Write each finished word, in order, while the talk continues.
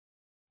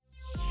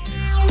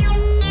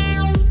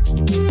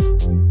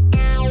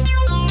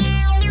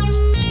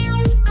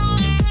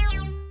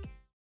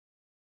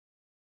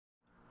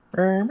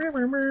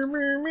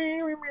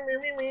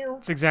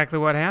That's exactly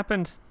what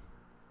happened.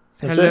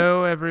 That's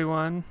Hello,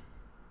 everyone.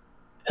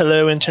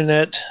 Hello,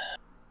 Internet.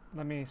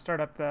 Let me start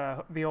up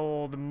the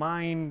old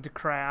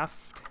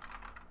Minecraft.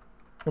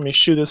 Let me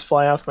shoot this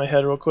fly off my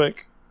head real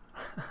quick.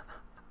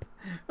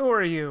 Who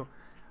are you?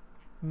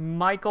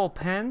 Michael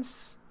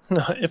Pence?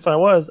 If I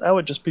was, I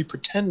would just be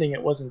pretending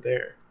it wasn't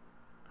there.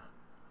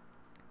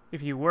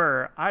 If you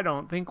were, I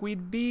don't think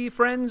we'd be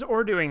friends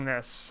or doing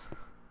this.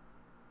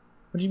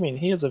 What do you mean?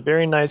 He is a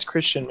very nice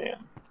Christian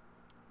man.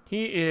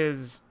 He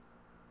is...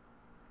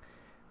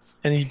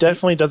 And he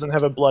definitely doesn't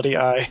have a bloody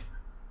eye.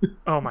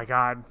 Oh my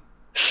god.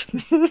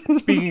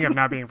 Speaking of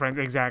not being friends,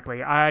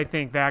 exactly. I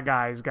think that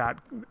guy's got...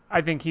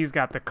 I think he's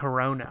got the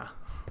corona.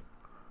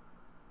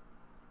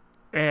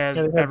 As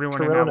Yeah,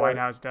 everyone in that White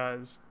House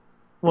does.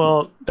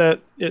 Well,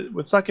 it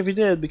would suck if he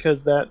did,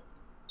 because that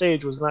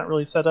stage was not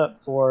really set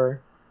up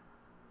for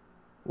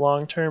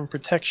long-term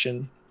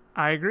protection.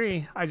 I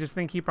agree. I just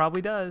think he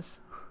probably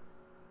does.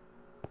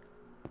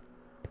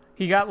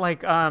 He got,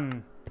 like,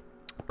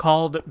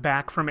 called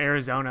back from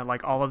Arizona,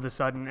 like, all of a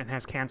sudden and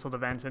has canceled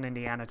events in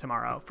Indiana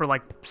tomorrow for,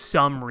 like,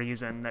 some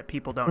reason that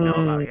people don't know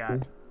about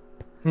yet.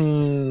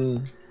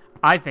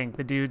 I think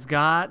the dude's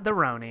got the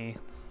Roni.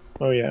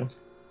 Oh, yeah.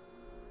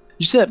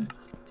 You see that,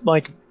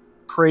 like,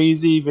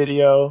 crazy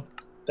video,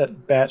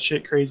 that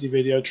batshit crazy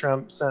video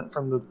Trump sent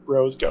from the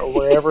Rose Garden,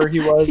 wherever he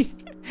was?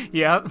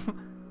 Yep.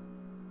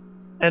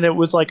 And it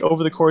was, like,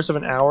 over the course of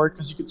an hour,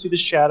 because you could see the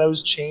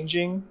shadows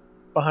changing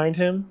behind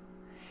him.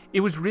 It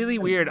was really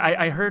weird.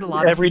 I heard a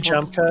lot of people...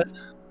 jump cut.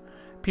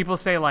 People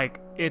say, like,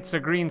 it's a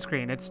green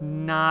screen. It's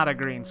not a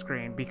green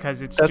screen,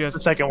 because it's That's just the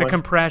second one.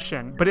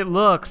 compression. But it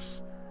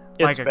looks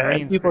like a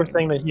green People screen. are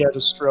saying that he had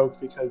a stroke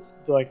because,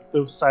 like,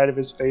 the side of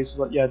his face is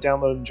like, yeah,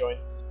 download and join.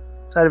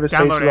 Side of his face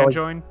Download is all, and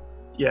join?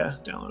 Yeah,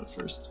 download it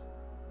first.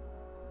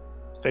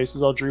 His face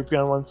is all droopy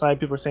on one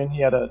side. People are saying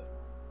he had a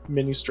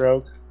mini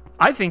stroke.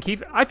 I think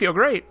I feel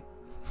great.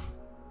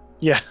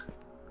 Yeah.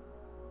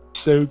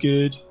 So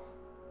good.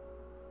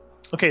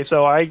 Okay,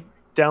 so I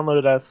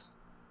downloaded us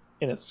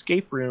an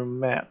escape room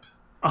map.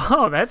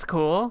 Oh, that's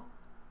cool.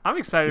 I'm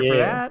excited for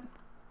that.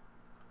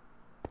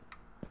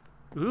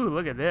 Ooh,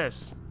 look at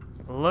this.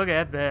 Look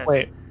at this.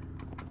 Wait.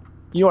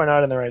 You are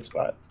not in the right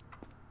spot.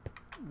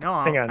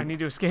 No, hang on. I need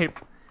to escape.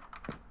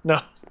 No.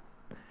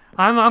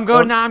 I'm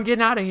going now. I'm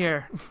getting out of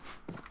here.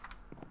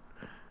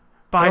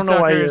 Bye,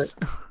 suckers.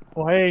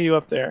 Why are you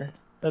up there?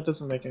 That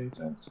doesn't make any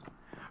sense.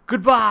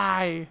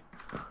 Goodbye.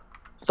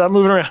 Stop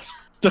moving around.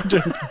 Don't do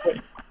it.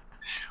 Wait.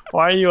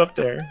 Why are you up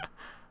there?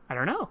 I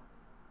don't know.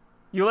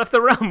 You left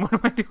the room. What am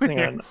I doing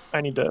here? Hang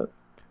on.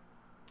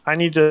 I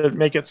need to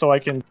make it so I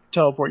can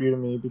teleport you to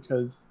me,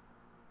 because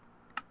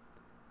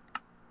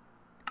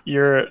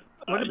you're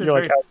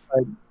like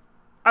outside.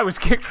 I was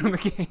kicked from the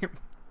game.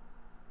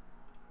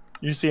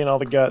 You're seeing all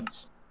the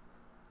guts.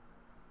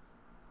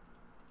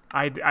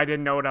 I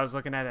didn't know what I was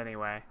looking at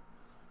anyway.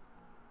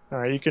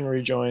 Alright, you can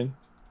rejoin.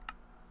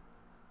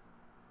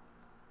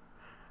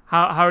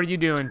 How are you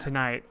doing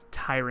tonight,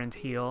 Tyrant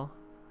Heel?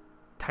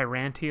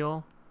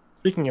 Tyranteel?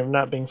 Speaking of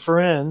not being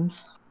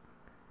friends.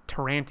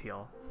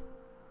 Tyranteel.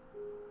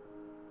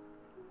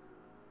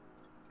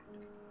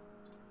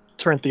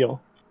 Tyranthiel.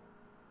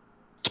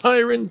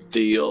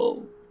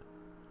 Tyranthiel.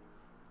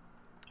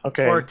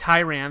 Okay. Or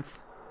Tyranth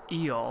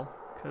Eel.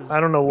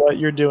 I don't know what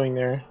you're doing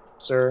there,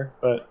 sir,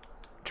 but...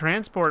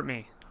 Transport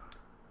me.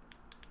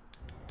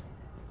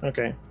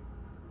 Okay.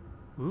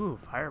 Ooh,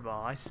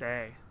 Fireball, I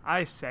say.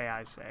 I say.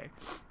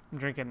 I'm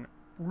drinking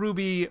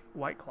Ruby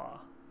White Claw.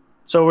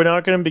 So we're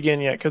not going to begin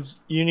yet, because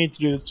you need to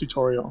do this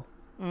tutorial.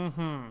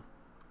 Mm-hmm.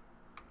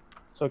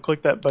 So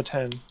click that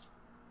button.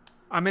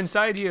 I'm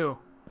inside you.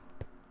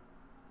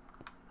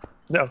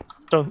 No,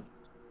 don't.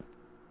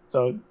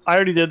 So I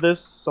already did this,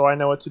 so I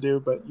know what to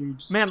do, but you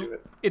just do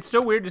it. It's so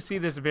weird to see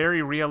this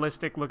very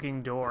realistic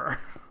looking door.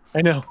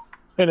 I know.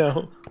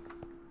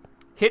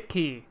 Hit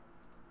key.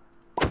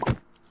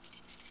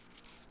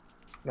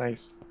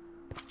 Nice.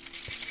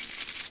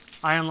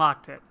 I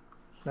unlocked it.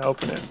 Now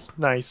open it.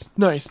 Nice.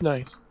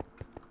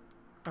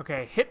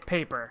 Okay, hit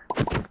paper.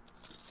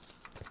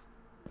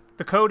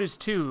 The code is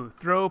 2.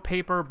 Throw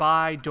paper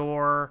by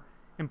door.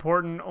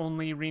 Important,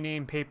 only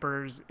rename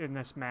papers in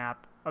this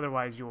map.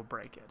 Otherwise, you will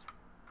break it.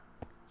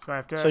 So I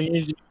have to... So you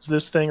need to use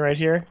this thing right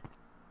here.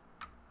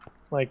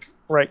 Like,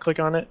 right-click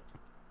on it.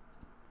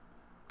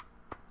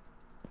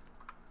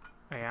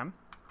 I am.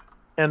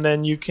 And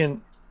then you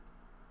can...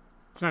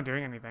 It's not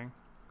doing anything.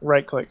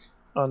 Right-click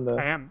on the...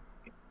 I am.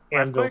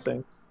 Anvil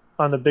thing.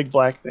 On the big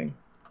black thing.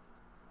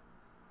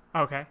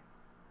 Okay.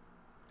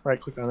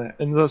 Right-click on that.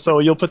 And so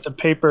you'll put the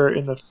paper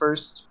in the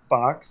first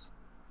box.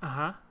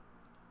 Uh-huh.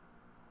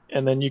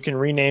 And then you can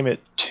rename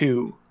it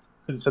 2.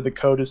 Because it said the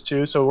code is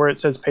 2. So where it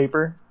says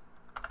paper,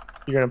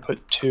 you're going to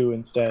put 2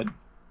 instead.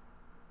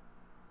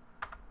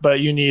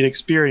 But you need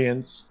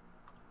experience.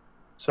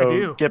 So I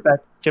do.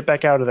 Get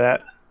back out of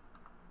that.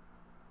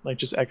 Like,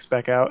 just X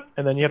back out.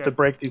 And then you have to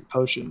break these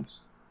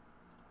potions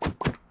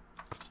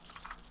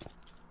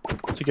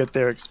to get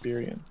their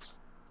experience.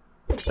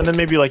 And then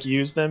maybe like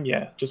use them.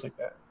 Yeah, just like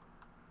that.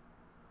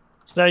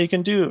 So now you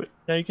can do it.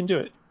 Now you can do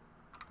it.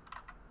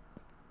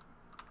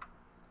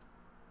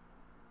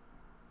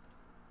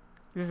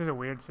 This is a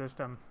weird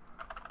system.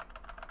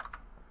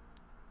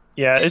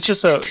 Yeah, it's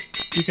just so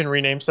you can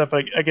rename stuff.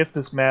 I guess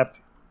this map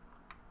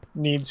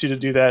needs you to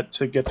do that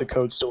to get the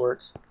codes to work.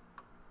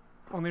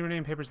 Only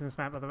rename papers in this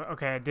map, by the way.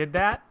 Okay, I did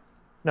that.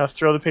 Now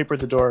throw the paper at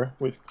the door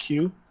with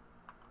Q.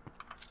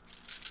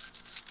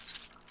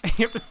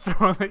 You have to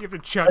throw it. You have to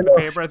chuck the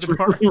paper at the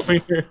door.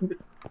 Really weird.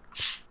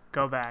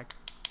 Go back.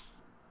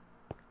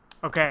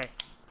 Okay.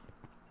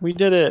 We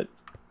did it.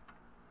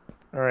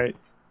 All right.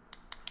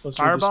 Let's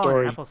read the Fireball and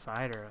story. apple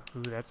cider.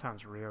 Ooh, that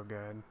sounds real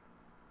good.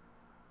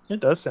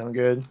 It does sound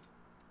good.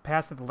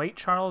 Passed to the late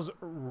Charles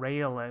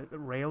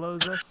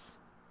Railosus.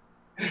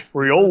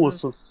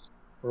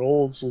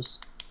 Riolis.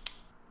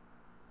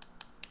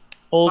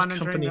 Old Upon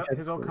company entering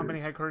his old company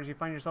headquarters, you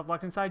find yourself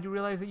locked inside. You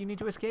realize that you need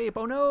to escape.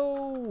 Oh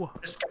no!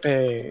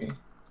 Escape.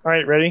 All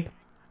right, ready?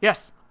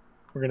 Yes.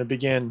 We're gonna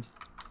begin.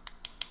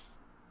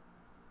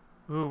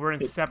 Ooh, we're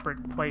in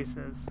separate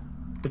places.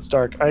 It's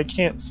dark. I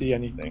can't see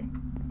anything.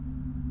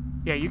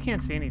 Yeah, you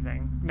can't see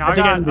anything. Now I I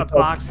think I got need to a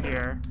box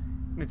here.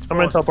 It's I'm full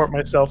gonna of teleport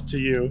myself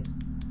to you.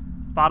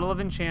 bottle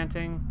of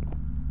enchanting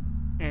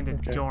and a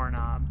Okay.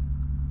 doorknob.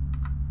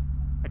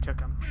 I took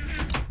them.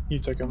 You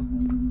took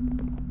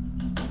him.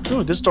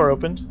 Ooh, this door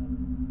opened.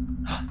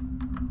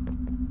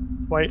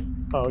 Wait.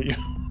 Oh, you.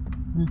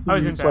 I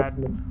was you in slept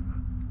bed. in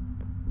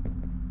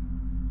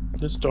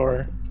this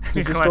door.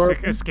 Is this door Classic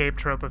open? escape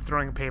trope of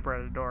throwing paper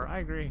at a door. I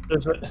agree.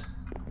 Is it?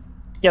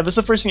 Yeah, that's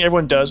the first thing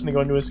everyone does when they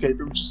go into escape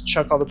room. Just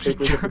chuck all the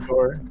papers at the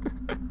door.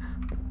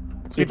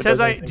 See if It says does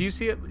I. anything. Do you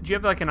see it? Do you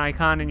have like an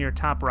icon in your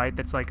top right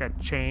that's like a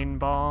chain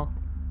ball?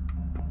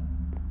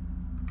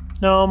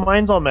 No,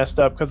 mine's all messed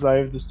up because I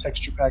have this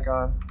texture pack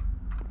on.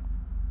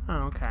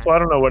 Oh, okay. So I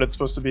don't know what it's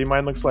supposed to be.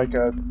 Mine looks like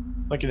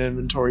an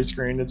inventory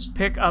screen. It's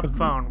Pick up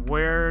phone.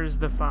 Where's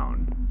the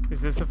phone? Is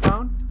this a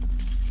phone?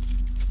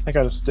 I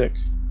got a stick.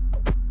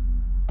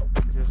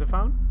 Is this a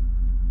phone?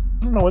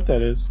 I don't know what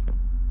that is.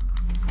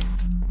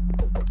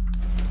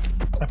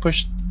 I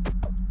pushed.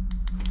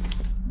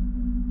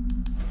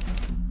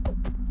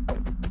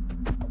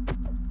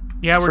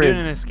 Yeah, we're Fridge. doing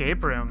an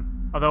escape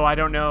room. Although I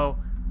don't know.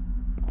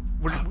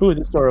 Ooh,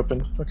 this door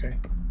opened. Okay.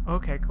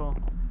 Okay, cool.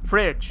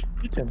 Fridge.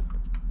 Hit him.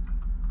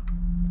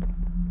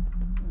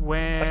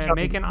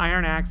 Make an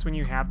iron axe when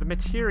you have the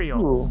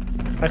materials. Ooh,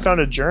 I found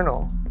a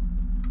journal.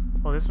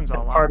 Well, this one's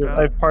all Part locked of, up.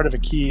 I have part of a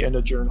key and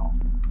a journal.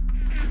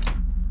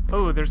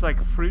 Oh, there's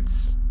like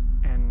fruits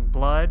and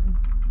blood.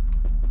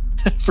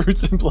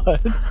 Fruits and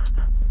blood.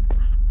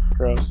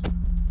 Gross.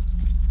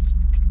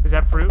 Is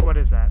that fruit? What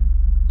is that?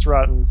 It's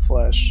rotten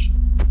flesh.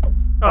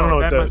 I don't know Oh,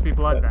 what that that- must be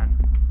blood that- then.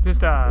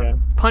 Just a Yeah.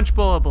 punch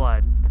bowl of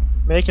blood.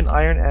 Make an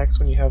iron axe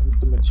when you have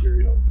the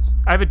materials.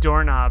 I have a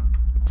doorknob.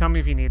 Tell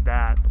me if you need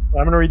that.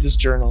 I'm gonna read this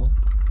journal.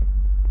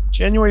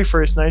 January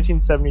 1st,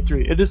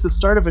 1973. It is the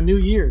start of a new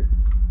year,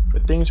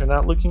 but things are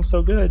not looking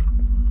so good.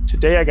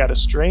 Today I got a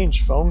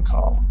strange phone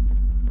call.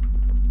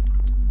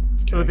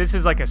 Oh, Okay, this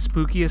is like a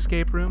spooky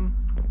escape room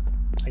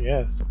I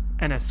guess.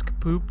 and a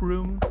spoop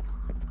room.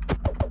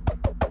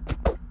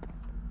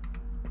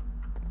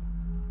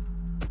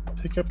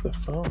 Pick up the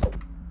phone.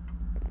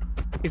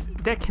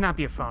 That cannot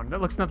be a phone. That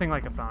looks nothing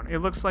like a phone. It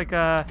looks like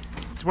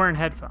it's wearing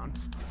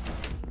headphones.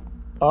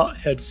 Oh,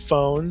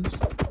 headphones.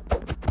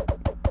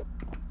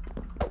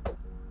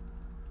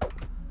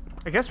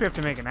 I guess we have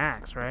to make an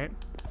axe, right?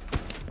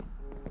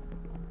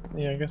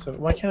 Yeah, I guess so.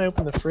 Why can't I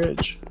open the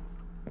fridge?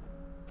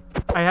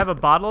 I have a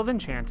bottle of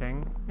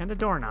enchanting and a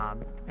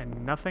doorknob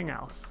and nothing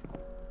else.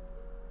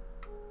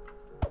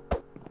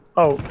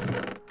 Oh,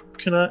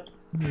 can I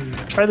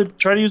try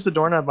to use the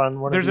doorknob on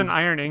one There's of an these?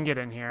 iron ingot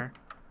in here.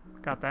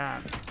 Got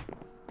that.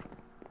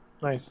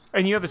 Nice.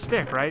 And you have a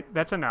stick, right?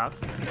 That's enough.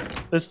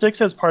 The stick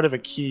says part of a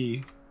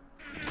key.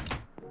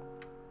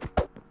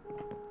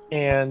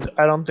 And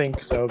I don't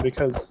think so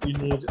because you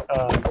need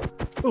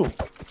ooh.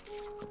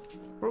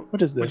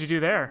 What is this? What'd you do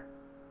there?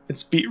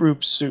 It's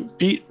beetroot soup.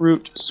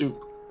 Beetroot soup.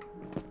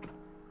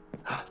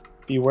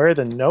 Beware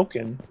the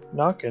knockin'.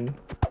 Knockin'.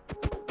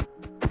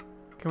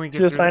 Can we get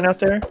See the through sign this? out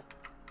there?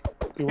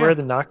 Beware Yeah.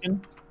 the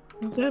knockin'?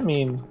 What does that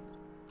mean?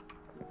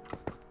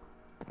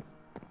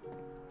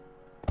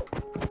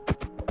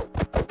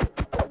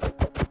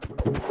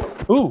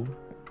 Ooh,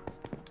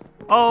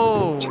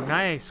 Oh,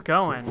 nice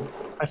going.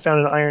 I found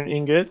an iron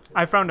ingot.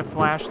 I found a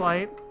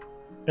flashlight.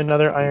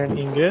 Another iron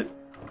ingot.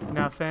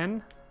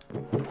 Nothing. I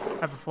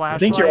have a I flashlight.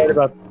 think you're right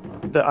about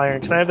the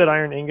iron. Can I have that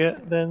iron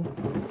ingot then?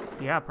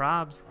 Yeah,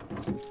 probs.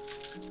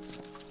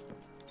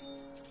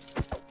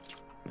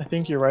 I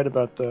think you're right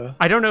about the...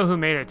 I don't know who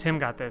made it. Tim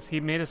got this. He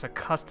made us a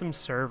custom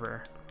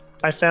server.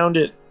 I found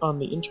it on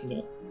the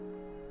internet.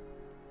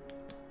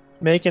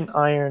 Make an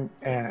iron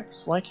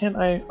axe. Why can't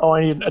I... Oh,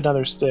 I need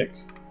another stick.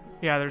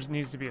 Yeah, there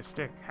needs to be a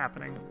stick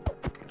happening.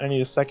 I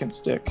need a second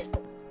stick.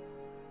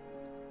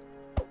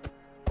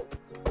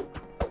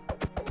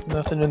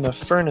 Nothing in the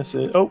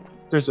furnaces. Oh,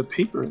 there's a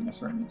paper in the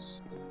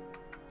furnace.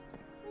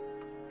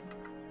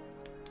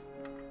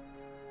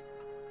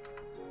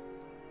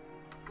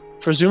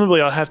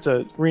 Presumably, I'll have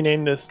to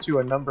rename this to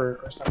a number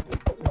or something.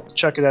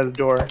 Chuck it at a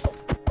door.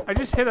 I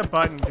just hit a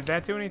button. Did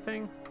that do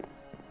anything?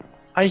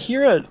 I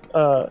hear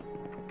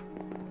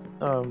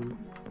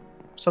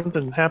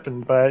something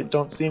happen, but I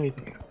don't see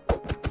anything.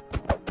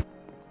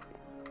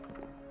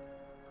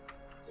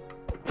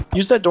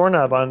 Use that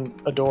doorknob on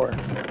a door.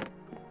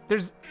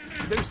 There's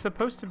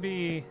supposed to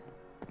be...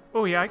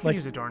 Oh yeah, I can Like-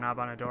 use a doorknob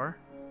on a door.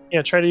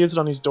 Yeah, try to use it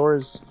on these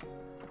doors.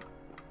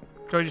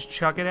 Do I just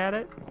chuck it at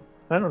it?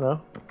 I don't know.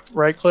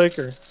 Right click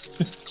or...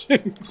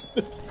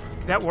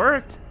 That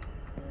worked.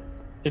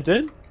 It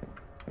did?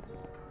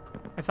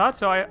 I thought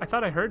so. I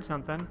thought I heard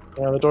something.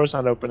 Yeah, the door's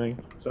not opening.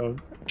 So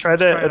try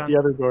Let's that try it at the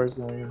other doors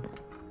then, I guess.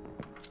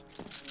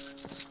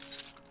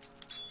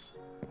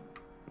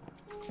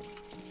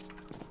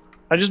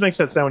 It just makes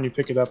that sound when you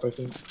pick it up, I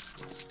think.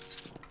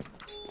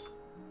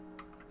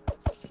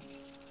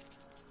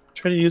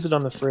 Try to use it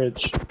on the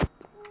fridge.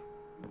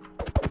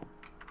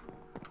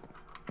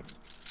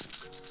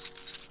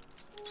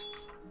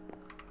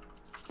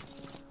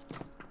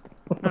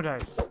 No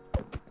dice.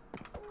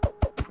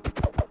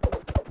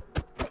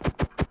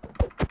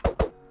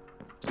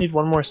 Need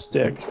one more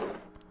stick.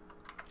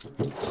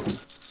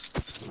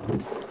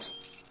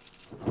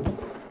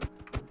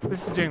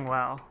 This is doing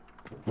well.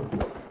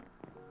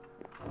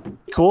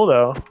 Cool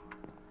though.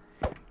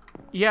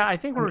 Yeah, I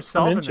think we're I'm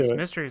solving into this it.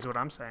 mystery is what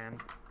I'm saying.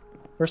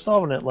 We're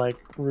solving it like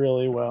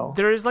really well.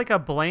 There is like a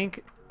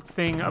blank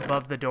thing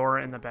above the door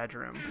in the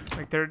bedroom.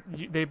 Like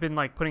they've been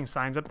like putting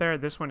signs up there.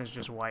 This one is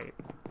just white.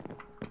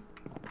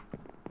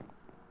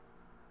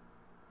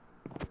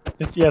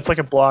 Yeah, it's like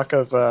a block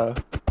of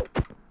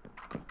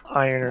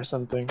iron or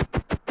something.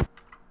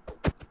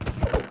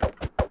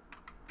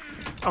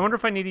 I wonder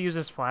if I need to use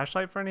this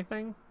flashlight for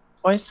anything.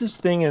 Why is this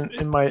thing in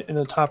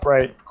the top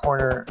right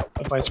corner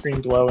of my screen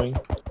glowing?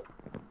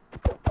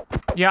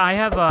 Yeah, I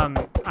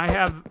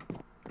have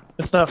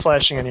It's not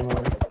flashing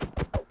anymore.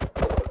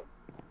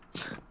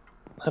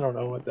 I don't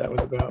know what that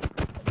was about.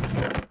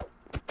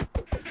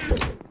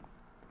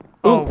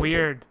 Oh, Ooh.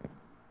 weird.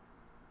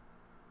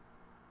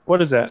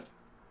 What is that?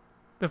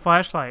 The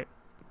flashlight.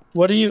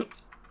 What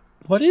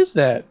is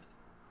that?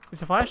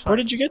 It's a flashlight. Where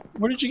did you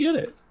get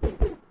it?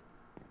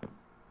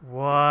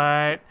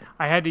 What?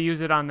 I had to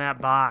use it on that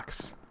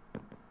box.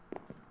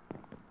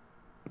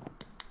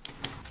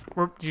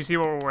 Do you see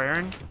what we're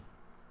wearing?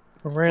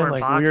 We're wearing We're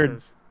like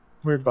boxes.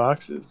 weird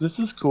boxes. This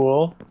is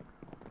cool.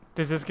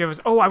 Does this give us...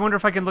 Oh, I wonder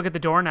if I can look at the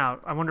door now.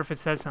 I wonder if it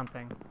says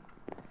something.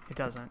 It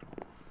doesn't.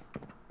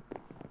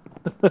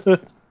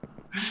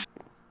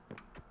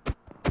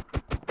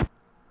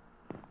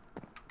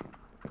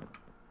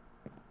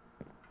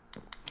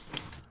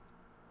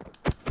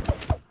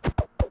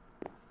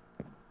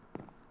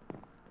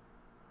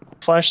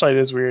 Flashlight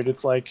is weird.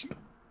 It's like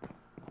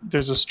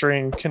there's a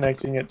string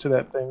connecting it to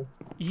that thing.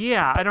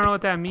 Yeah, I don't know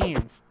what that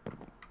means.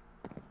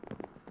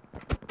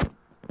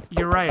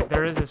 You're right,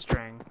 there is a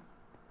string.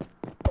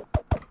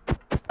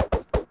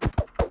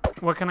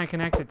 What can I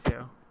connect it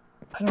to?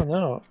 I don't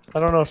know. I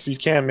don't know if you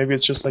can. Maybe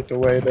it's just like the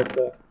way that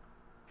the...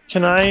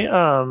 Can I,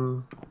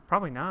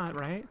 Probably not,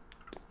 right?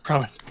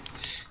 Probably.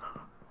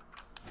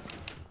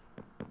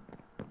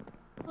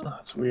 Oh,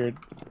 that's weird.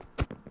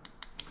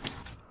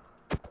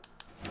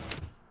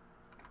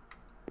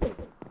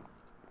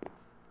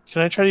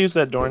 Can I try to use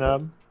that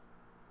doorknob?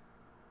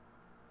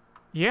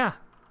 Yeah.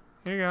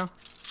 Here you go.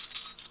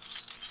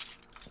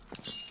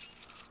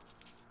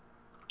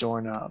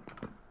 Doorknob.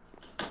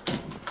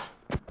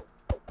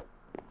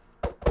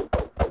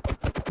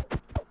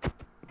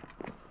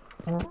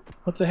 Oh,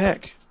 what the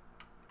heck?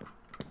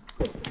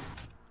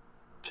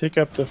 Pick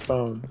up the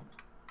phone.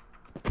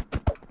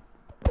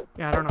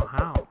 Yeah, I don't know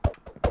how.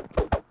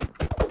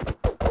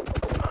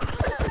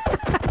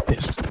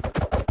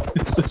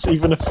 Is this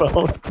even a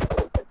phone?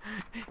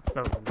 It's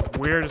the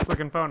weirdest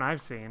looking phone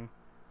I've seen.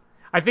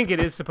 I think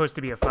it is supposed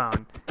to be a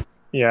phone.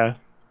 Yeah.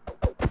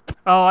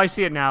 Oh, I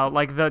see it now.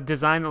 Like the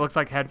design that looks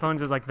like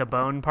headphones is like the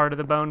bone part of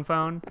the bone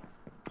phone.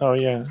 Oh,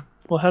 yeah.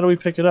 Well, how do we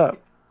pick it up?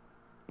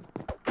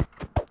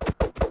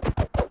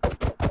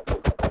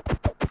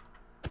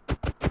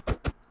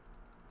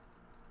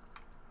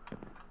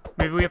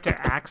 Maybe we have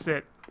to axe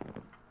it.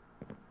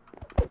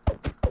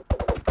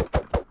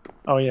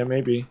 Oh, yeah,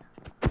 maybe.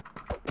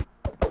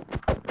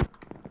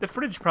 The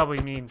fridge probably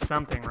means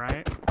something,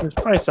 right? There's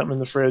probably something in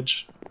the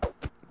fridge.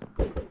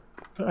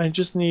 But I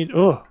just need...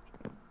 Oh.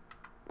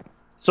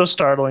 So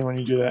startling when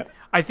you do that.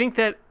 I think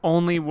that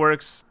only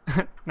works...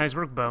 Nice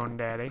work, Bone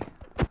Daddy.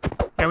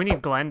 Yeah, we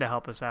need Glenn to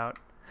help us out.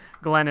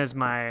 Glenn is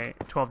my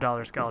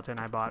 $12 skeleton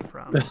I bought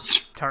from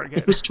Target.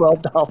 It was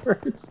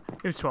 $12.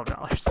 It was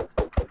 $12.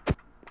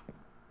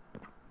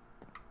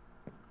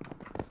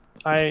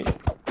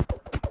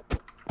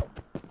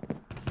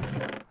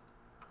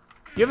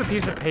 You have a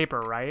piece of paper,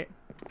 right?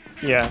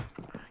 Yeah,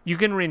 You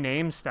can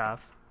rename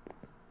stuff.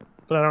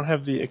 but I don't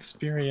have the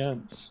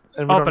experience.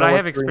 And we Oh, don't but know I what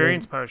have to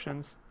experience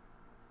potions.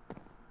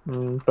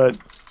 rename. But...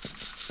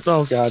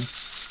 Oh, God.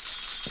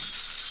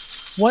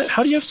 What?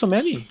 How do you have so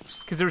many?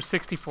 Because there were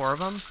 64 of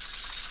them.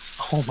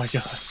 Oh, my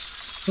God.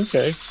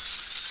 Okay.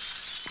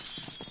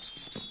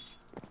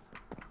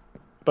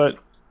 but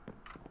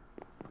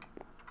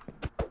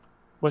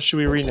what should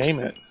we rename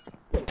it?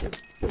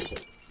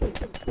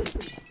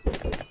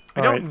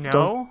 I don't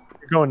know.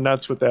 You're going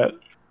nuts with that.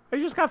 I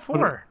just got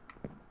 4.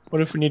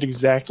 What if we need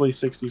exactly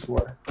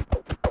 64?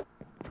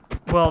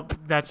 Well,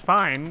 that's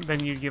fine.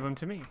 Then you give them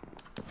to me.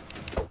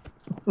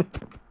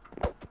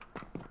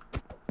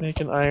 Make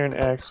an iron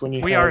axe when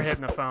you We are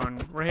hitting the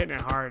phone. We're hitting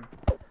it hard.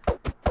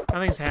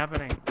 Nothing's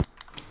happening.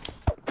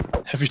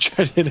 Have you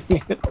tried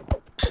hitting it?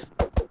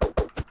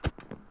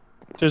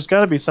 There's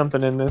got to be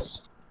something in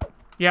this.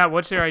 Yeah,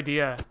 what's your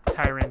idea,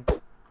 Tyrant?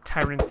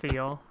 Tyrant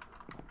Theo?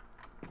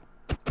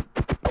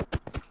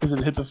 Is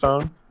it hit the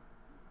phone?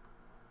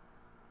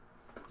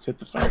 Let's hit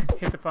the phone.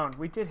 Hit the phone.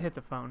 We did hit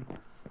the phone.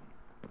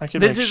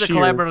 This is a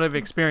collaborative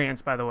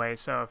experience, by the way,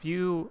 so if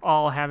you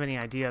all have any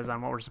ideas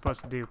on what we're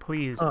supposed to do,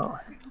 please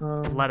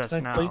let us know.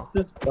 Can I place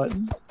this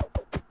button?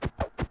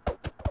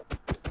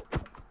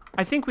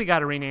 I think we got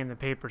to rename the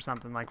paper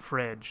something like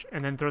fridge,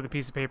 and then throw the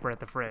piece of paper at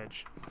the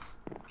fridge.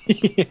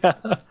 Yeah.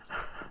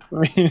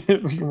 I mean,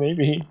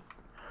 maybe.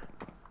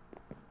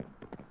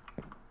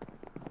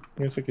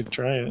 I guess I could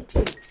try it.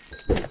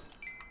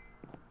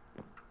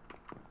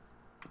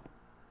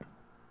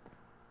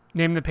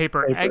 Name the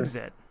paper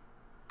exit.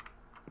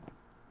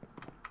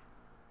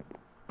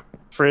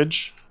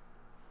 Fridge?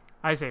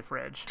 I say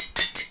fridge.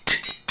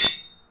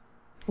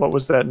 What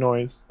was that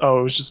noise?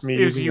 Oh, it was just me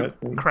using you that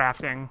thing.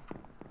 crafting.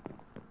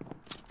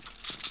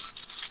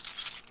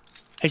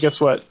 Hey, guess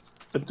what?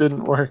 It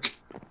didn't work.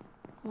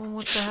 Well,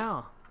 what the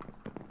hell?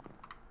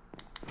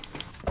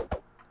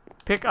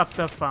 Pick up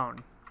the phone.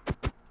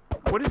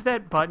 What does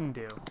that button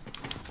do?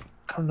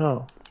 I don't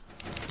know.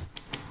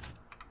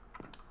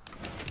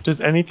 Does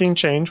anything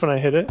change when I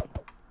hit it?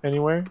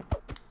 Anywhere?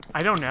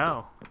 I don't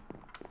know.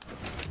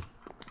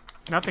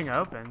 Nothing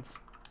opens.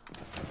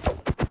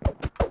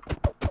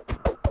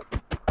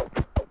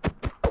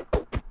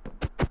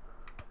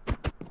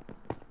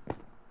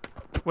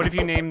 What if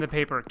you name the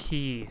paper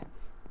key?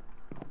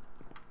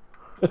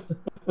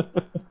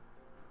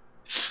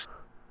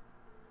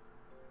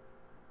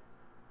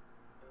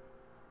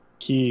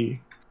 Key.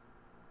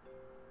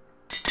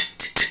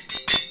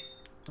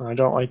 Oh, I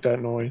don't like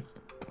that noise.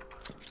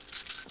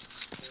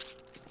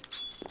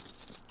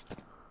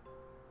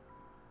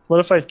 What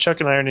if I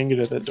chuck an iron ingot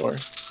at that door?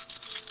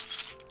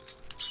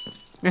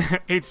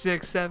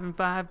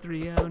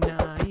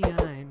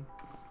 8675309.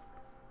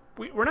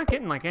 We're not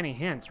getting like any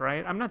hints,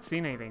 right? I'm not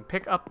seeing anything.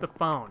 Pick up the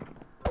phone.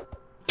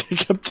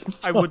 Pick up the phone.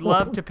 I would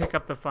love to pick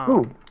up the phone.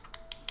 Ooh.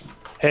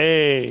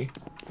 Hey.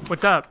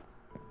 What's up?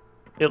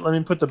 Let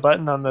me put the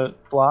button on the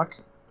block.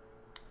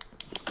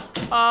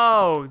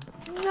 Oh,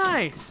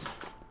 nice.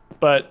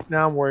 But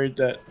now I'm worried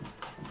that...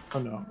 Oh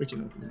no, we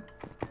can open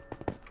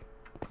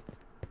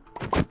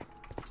it.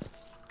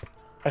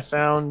 I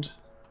found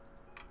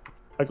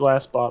a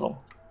glass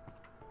bottle.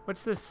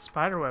 What's this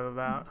spider web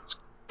about? It's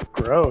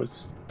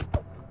gross.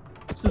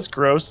 What's this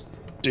gross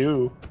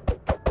do?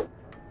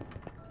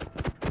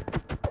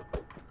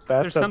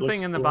 There's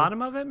something in the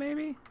bottom of it,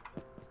 maybe?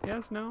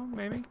 Yes, no,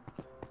 maybe?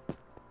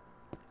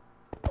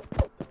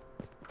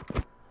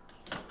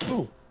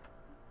 Ooh.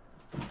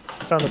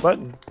 Found a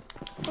button.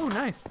 Oh,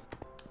 nice.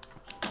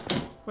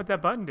 What'd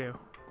that button do?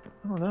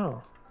 I don't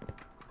know.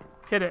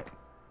 Hit it.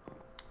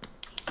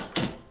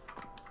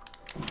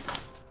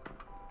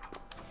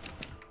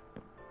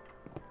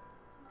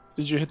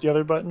 Did you hit the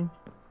other button?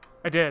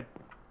 I did.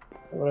 Is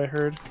that what I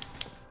heard?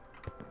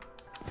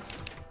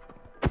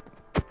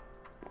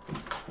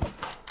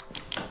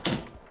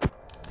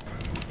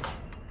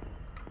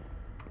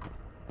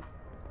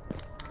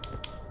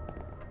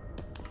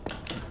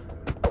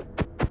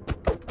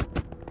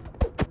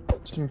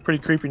 Some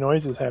pretty creepy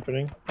noises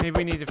happening. Maybe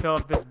we need to fill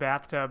up this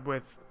bathtub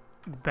with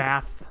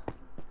bath.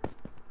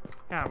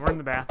 Yeah, we're in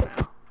the bath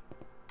now.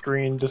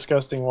 Green,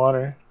 disgusting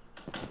water.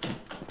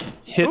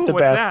 Hit Ooh, the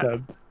what's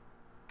bathtub.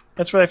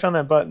 That's where I found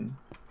that button.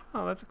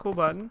 Oh, that's a cool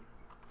button.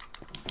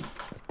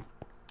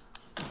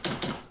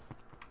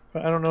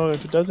 But I don't know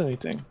if it does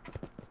anything.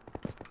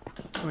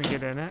 Can we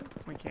get in it?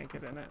 We can't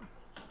get in it.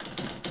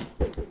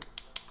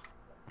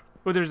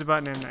 Oh, there's a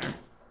button in there.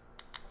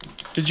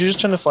 Did you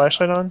just turn the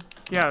flashlight on?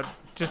 Yeah,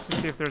 just to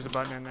see if there's a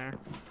button in there.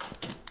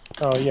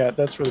 Oh yeah,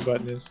 that's where the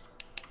button is.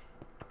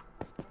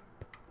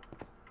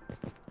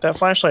 That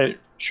flashlight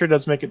sure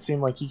does make it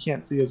seem like you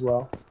can't see as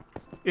well.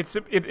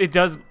 It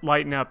does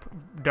lighten up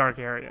dark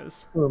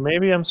areas. Ooh,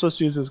 maybe I'm supposed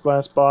to use this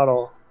glass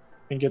bottle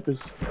and get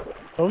this.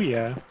 Oh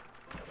yeah.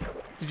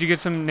 Did you get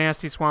some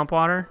nasty swamp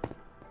water?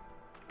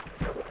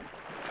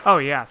 Oh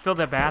yeah, fill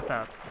that bath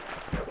up.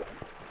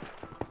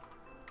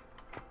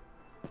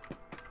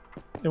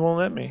 It won't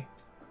let me.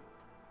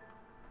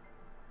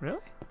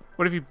 Really?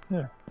 What if you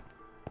Yeah.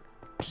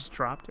 just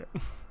dropped it?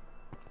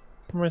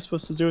 What am I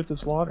supposed to do with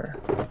this water?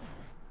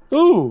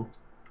 Ooh!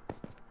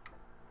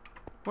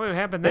 What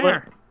happened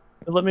there?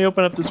 It let me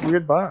open up this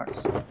weird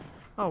box.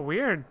 Oh,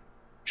 weird.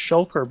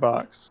 Shulker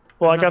box.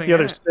 Well, There's I got the nothing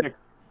other in it. stick.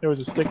 There was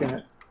a stick in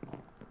it.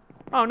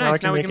 Oh,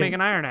 nice. Now we can make make an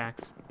iron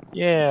axe.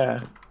 Yeah.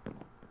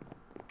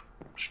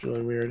 It's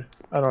really weird.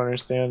 I don't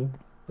understand.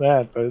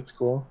 that, but it's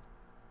cool.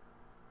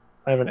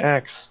 I have an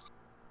axe.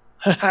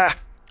 Haha.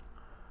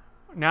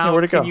 Now,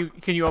 where'd it go?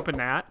 can you open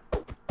that?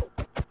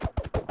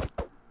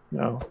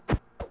 No.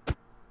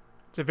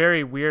 It's a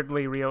very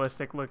weirdly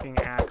realistic looking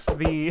axe.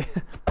 The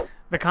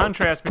the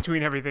contrast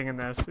between everything in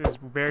this is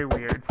very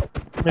weird.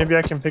 Maybe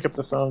I can pick up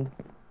the phone.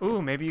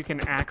 Ooh, maybe you can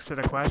axe it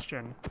a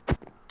question.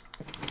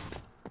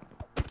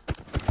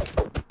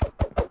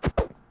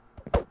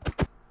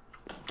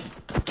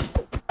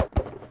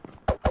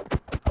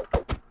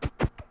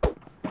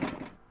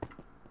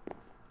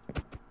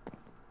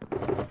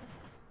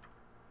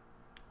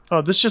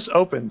 Oh, this just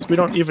opens. We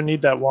don't even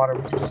need that water.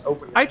 We can just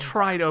open it. I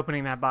tried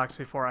opening that box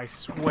before, I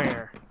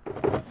swear.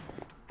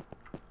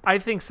 I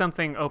think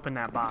something opened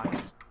that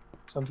box.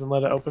 Something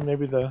let it open.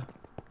 Maybe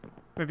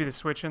the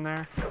switch in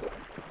there.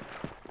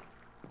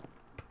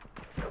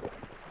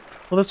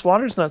 Well, this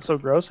water's not so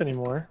gross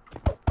anymore.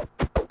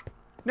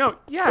 No,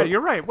 yeah,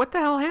 you're right. What the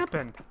hell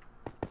happened?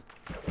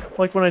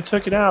 Like when I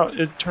took it out,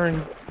 it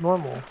turned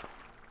normal.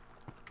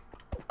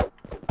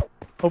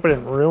 Hope it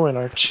didn't ruin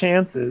our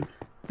chances.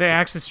 The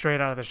axe is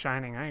straight out of The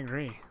Shining. I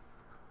agree.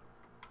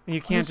 And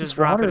you can't What is just this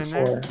drop it water in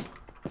there.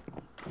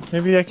 for?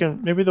 Maybe I can.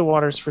 Maybe the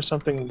water's for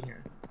something in here,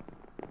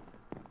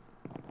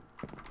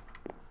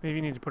 Maybe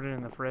you need to put it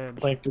in the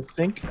fridge. like the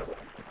sink.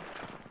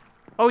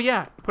 Oh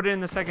yeah, put it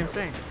in the second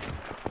sink.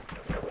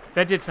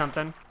 That did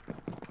something.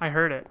 I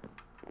heard it.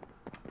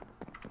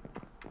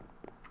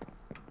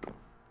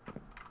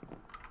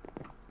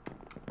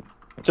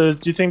 Do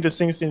you think the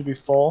sinks need to be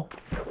full?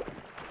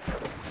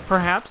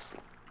 Perhaps.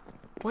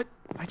 What?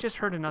 I just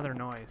heard another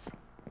noise.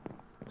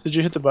 Did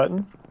you hit the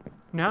button?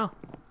 No.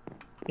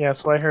 Yeah,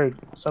 so I heard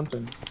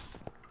something.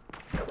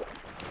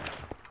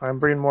 I'm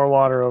bringing more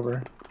water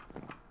over.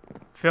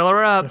 Fill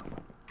her up.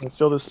 I'll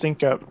fill the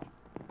sink up.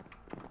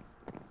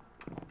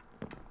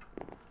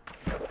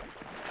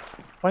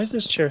 Why is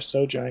this chair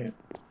so giant?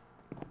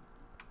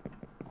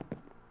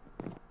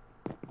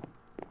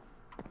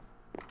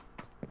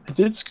 I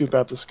did scoop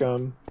out the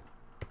scum.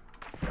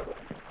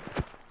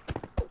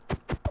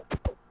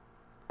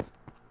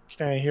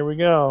 Okay, here we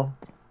go.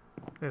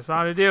 This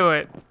ought to do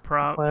it.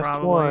 Last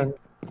Probably. one.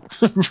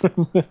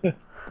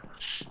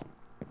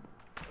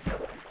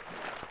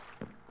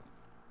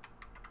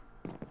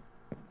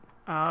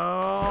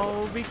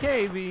 Oh,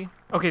 BKB.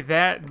 Okay,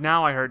 that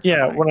now I heard something.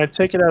 Yeah, when I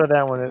take it out of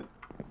that one,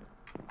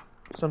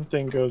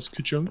 something goes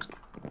ka-chunk.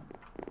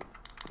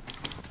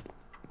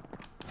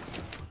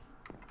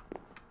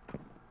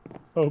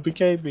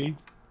 OBKB.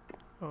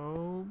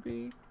 Oh,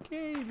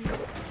 BKB.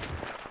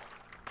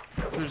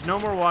 So there's no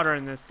more water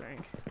in this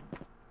sink.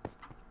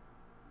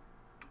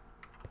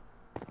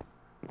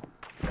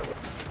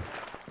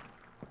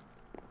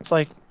 It's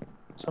like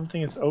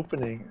something is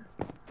opening.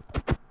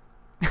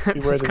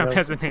 This scum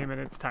has a name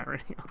and it's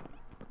Tyrannial.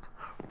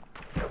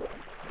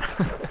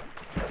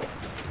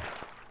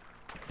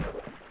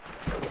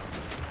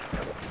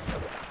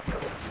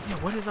 Yeah,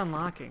 what is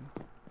unlocking?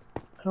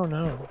 I don't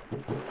know.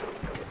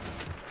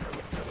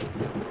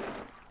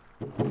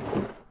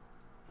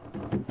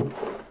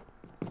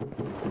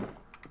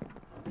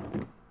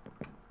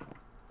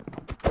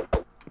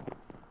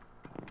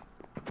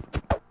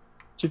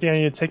 Do you think I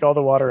need to take all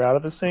the water out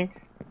of the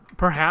sink?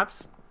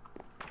 Perhaps.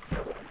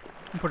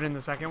 Put it in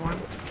the second one.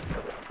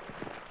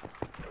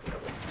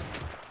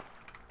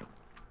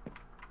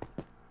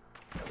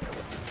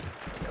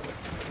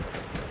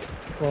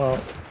 Well,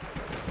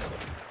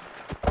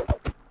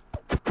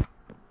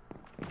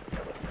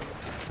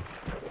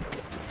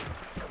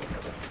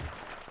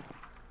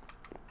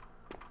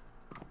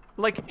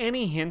 Like,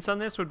 any hints on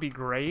this would be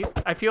great.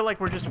 I feel like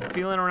we're just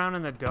feeling around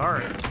in the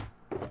dark.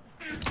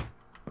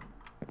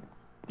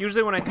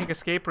 Usually when I think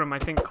escape room, I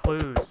think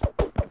clues.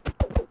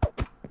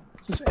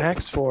 what's this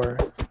axe for?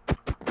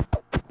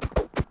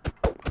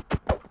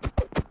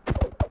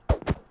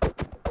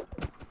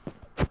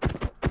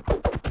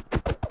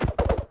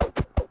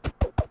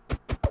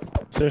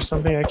 Is there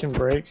something I can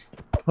break?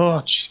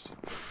 Oh, jeez.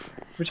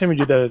 Every time you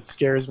do that, it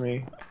scares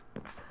me.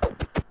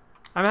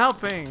 I'm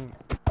helping.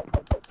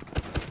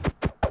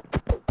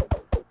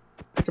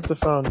 Pick up the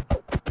phone.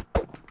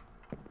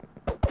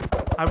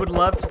 I would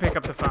love to pick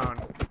up the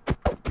phone.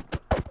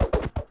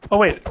 Oh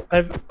wait,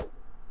 I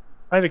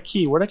have a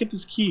key. Where'd I get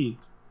this key?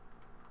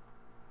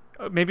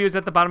 Maybe it was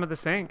at the bottom of the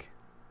sink.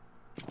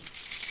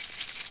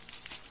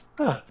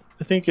 Ah,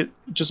 I think it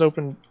just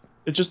opened.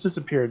 It just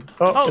disappeared.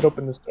 Oh, it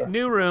opened this door.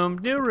 New room,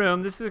 new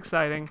room. This is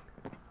exciting.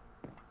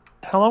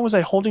 How long was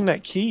I holding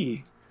that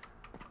key?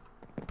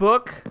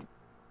 Book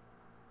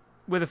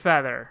with a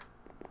feather.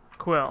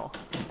 Quill.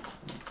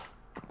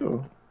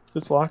 Ooh,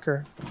 this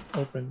locker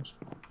opened.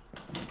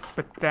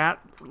 But that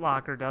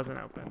locker doesn't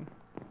open.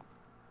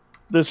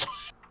 This.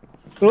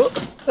 Oh.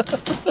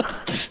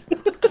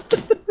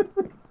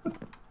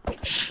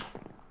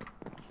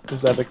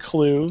 Is that a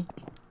clue?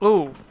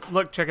 Ooh,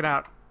 look, check it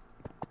out.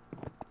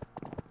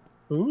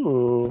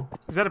 Ooh.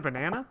 Is that a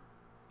banana?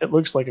 It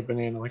looks like a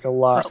banana, like a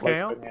lot For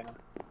scale? like banana.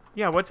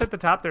 Yeah, what's at the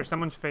top there?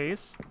 Someone's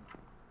face?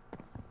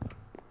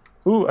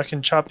 Ooh, I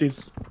can chop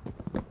these.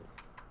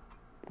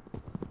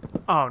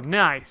 Oh,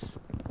 nice.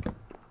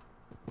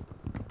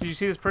 Did you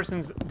see this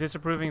person's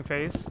disapproving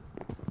face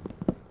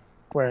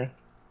Where?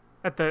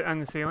 on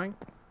the ceiling?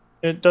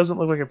 It doesn't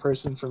look like a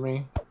person for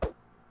me.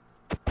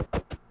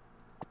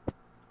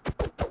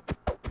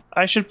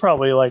 I should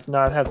probably like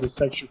not have this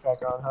texture pack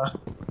on, huh?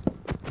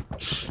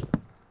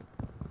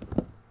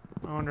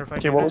 I wonder if I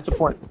Okay, can. what was the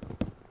point?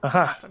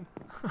 Aha.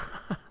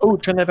 Oh,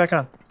 turn that back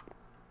on.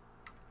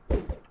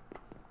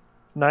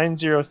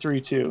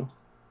 9032.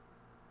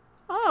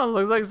 Oh,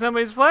 looks like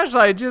somebody's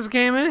flashlight just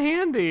came in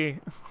handy.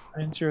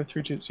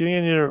 9032. So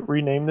you need to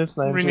rename this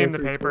 9032? Rename the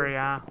paper,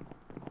 yeah.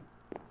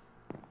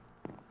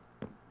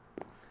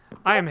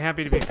 I am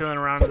happy to be feeling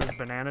around in this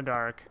banana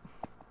dark.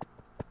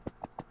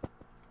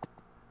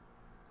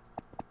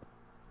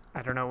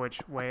 I don't know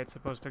which way it's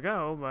supposed to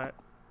go, but...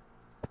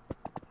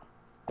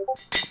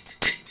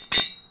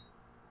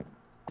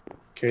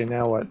 Okay,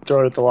 now what?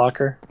 Throw it at the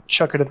locker?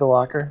 Chuck it at the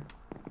locker?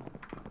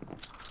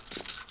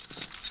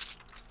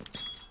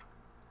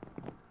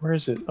 Where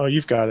is it? Oh,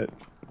 you've got it.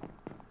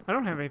 I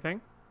don't have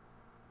anything.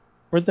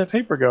 Where'd that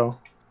paper go?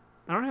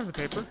 I don't have the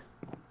paper.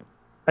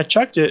 I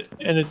chucked it,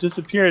 and it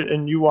disappeared,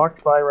 and you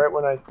walked by right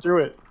when I threw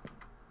it.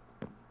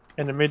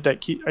 And it made that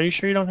key... Are you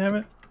sure you don't have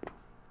it?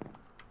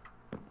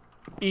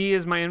 E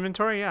is my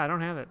inventory? Yeah, I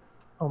don't have it.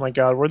 Oh my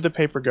god, where'd the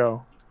paper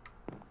go?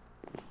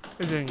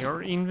 Is it in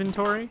your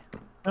inventory?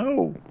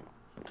 No.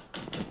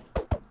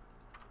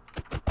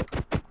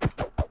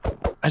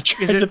 I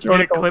tried Is to it, throw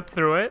did it it clip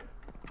through it?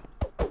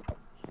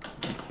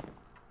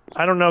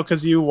 I don't know,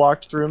 because you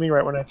walked through me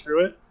right when I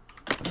threw it.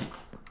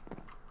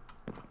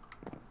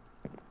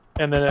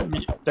 And then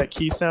that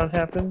key sound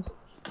happened.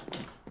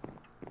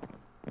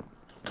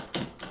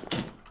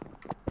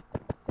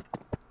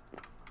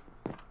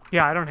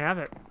 Yeah, I don't have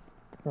it.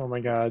 Oh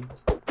my god.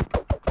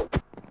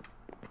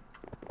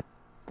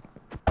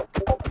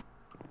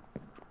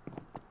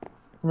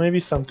 Maybe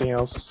something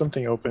else.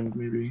 Something opened,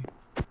 maybe.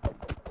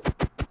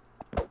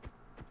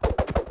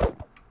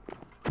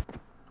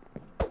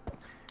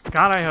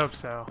 God, I hope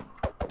so.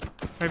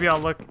 Maybe I'll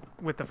look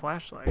with the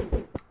flashlight.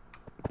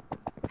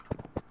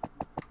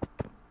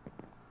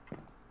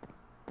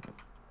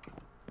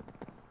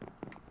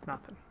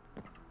 Nothing.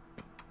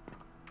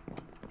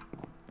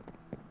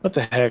 What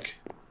the heck?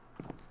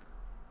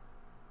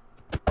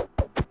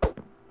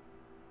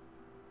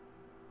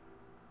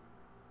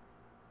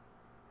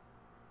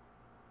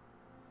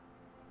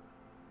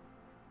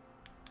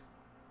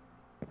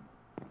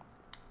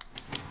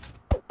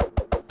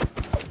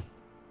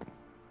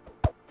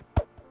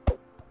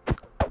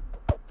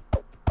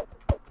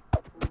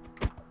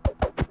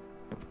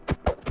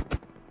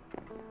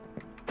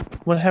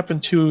 What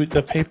happened to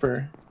the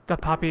paper? The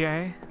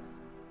papier?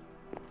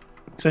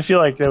 So I feel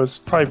like that was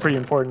probably pretty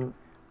important,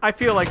 I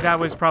feel like that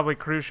was probably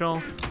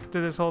crucial to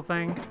this whole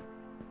thing.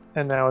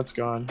 and now it's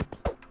gone.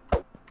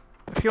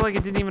 I feel like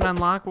it didn't even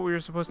unlock what we were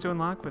supposed to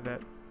unlock with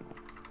it.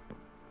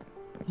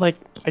 Like,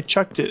 I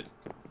chucked it.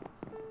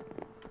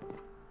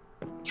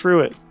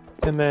 Threw it,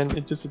 and then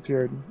it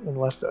disappeared and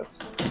left us.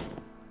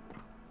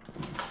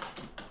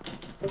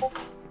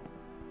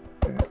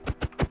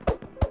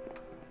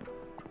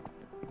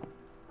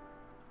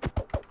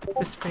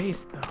 This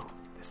face, though.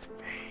 This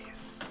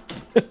face.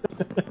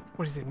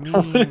 What does it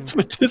What mean? is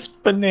with this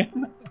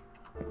banana?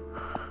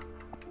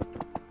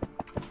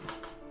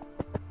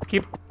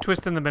 Keep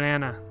twisting the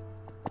banana.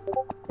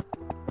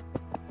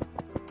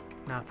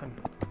 Nothing.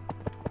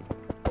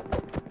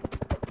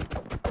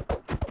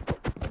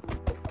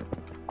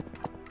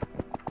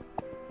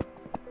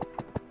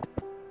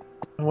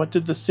 And what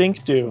did the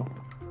sink do?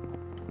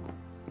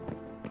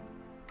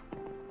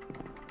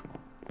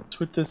 What's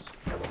with this?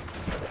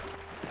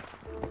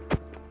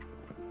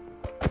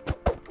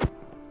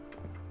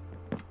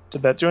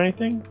 Did that do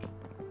anything?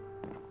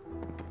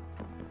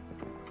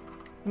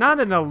 Not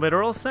in the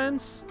literal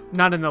sense.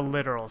 Not in the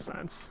literal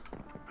sense.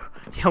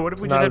 Yeah, what if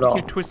we just Not have at to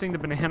keep all. twisting the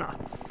banana?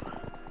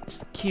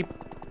 Just keep...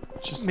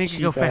 Just make it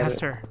go keep at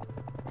faster.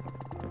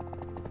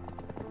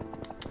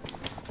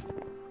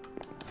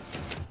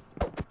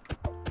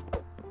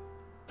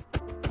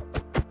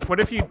 What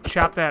if you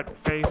chop that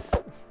face?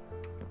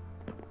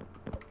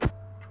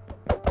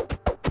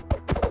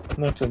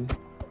 Nothing.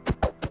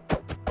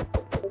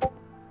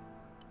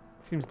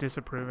 Seems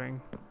disapproving.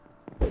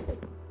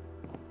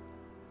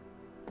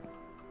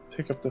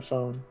 Pick up the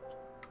phone.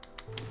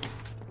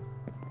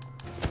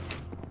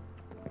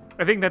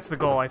 I think that's the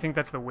goal. I think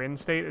that's the win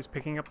state, is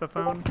picking up the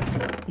phone.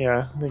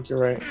 Yeah, I think you're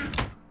right.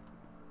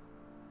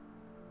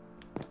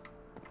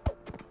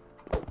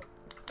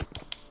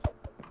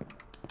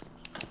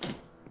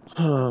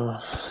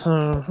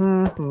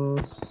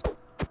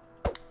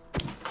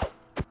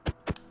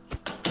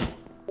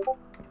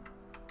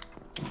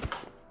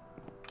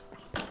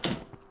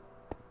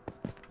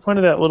 Point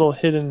of that little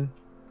hidden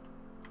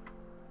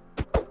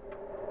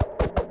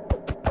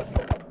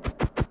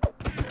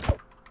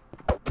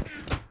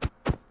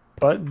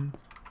button.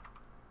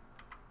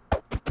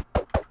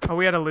 Are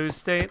we at a lose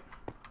state?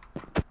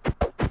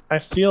 I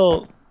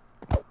feel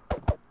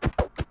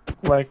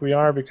like we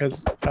are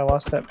because I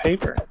lost that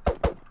paper.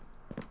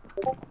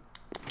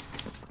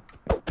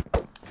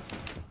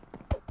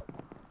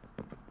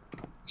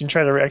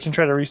 I can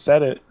try to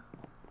reset it.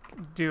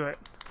 Do it.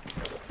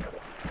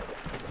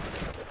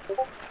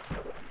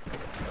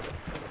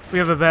 We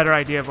have a better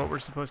idea of what we're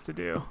supposed to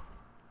do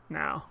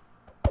now.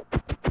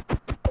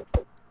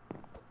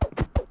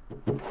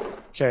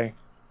 Okay.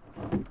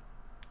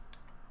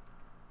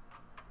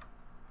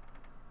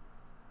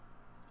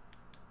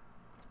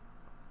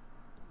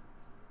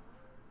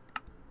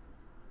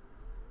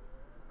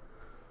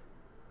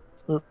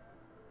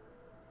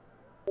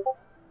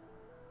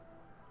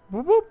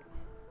 Whoop whoop.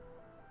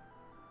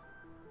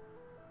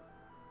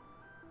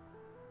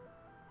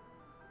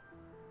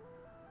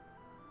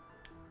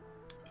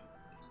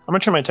 I'm gonna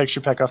turn my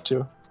texture pack off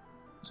too,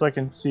 so I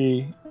can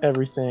see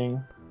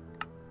everything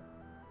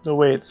the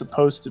way it's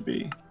supposed to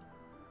be.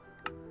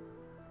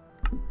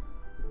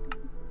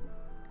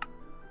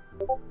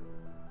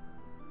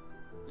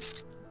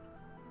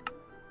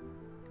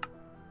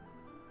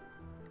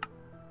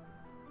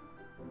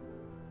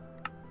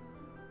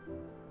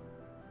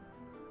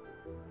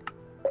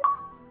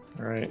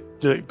 Alright.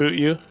 Did it boot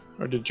you?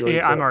 Or did Jordan?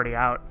 Yeah, I'm already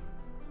out.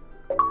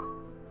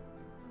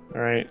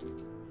 Alright.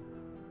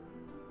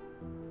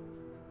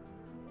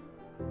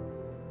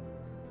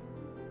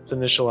 It's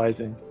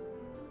initializing.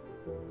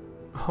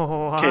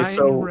 Oh, Okay, I'm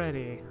so-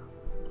 ready.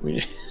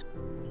 We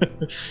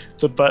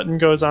the button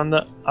goes on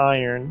the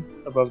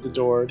iron above the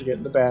door to get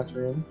in the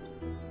bathroom.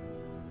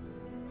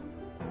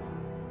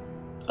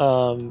 I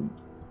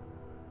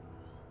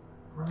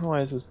don't know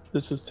why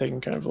this is taking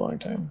kind of a long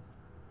time.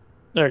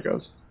 There it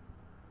goes.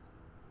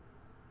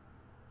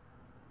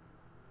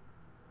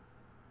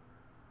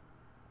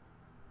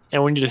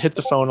 And we need to hit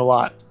the phone a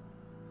lot.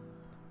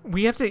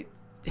 We have to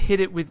hit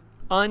it with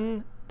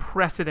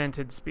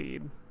unprecedented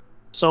speed.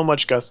 So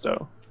much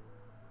gusto.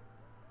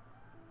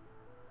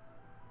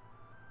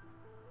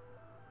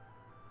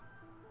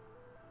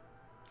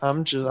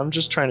 I'm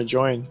just trying to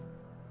join.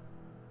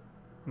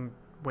 I'm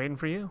waiting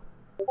for you.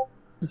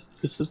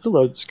 This is the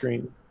load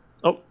screen.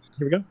 Oh,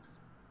 here we go.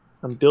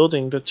 I'm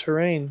building the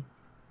terrain.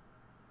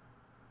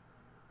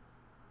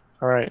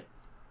 Alright.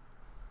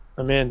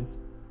 I'm in.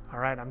 All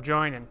right, I'm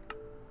joining.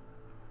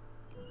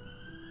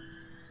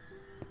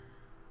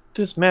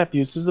 This map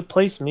uses the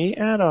Place Me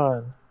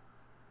add-on.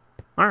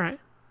 All right.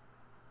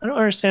 I don't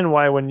understand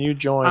why when you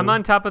join... I'm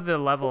on top of the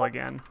level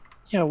again.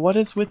 Yeah, what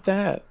is with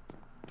that?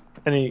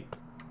 Any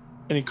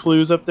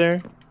clues up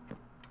there?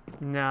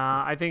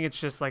 Nah, I think it's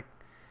just like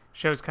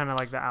shows kind of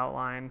like the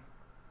outline.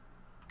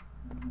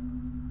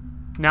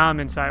 Now I'm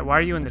inside. Why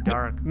are you in the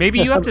dark? Maybe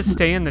you have to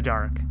stay in the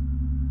dark.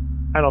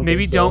 I don't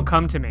Maybe think so. don't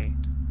come to me.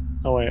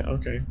 Oh wait,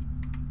 okay.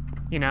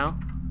 You know?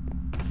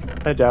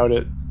 I doubt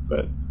it,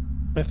 but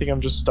I think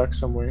I'm just stuck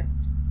somewhere.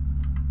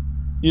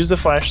 Use the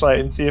flashlight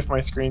and see if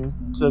my screen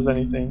says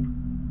anything.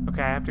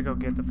 Okay, I have to go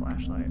get the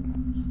flashlight.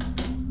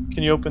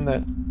 Can you open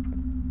that?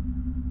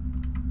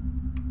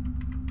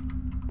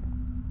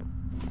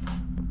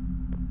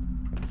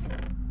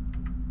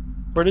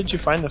 Where did you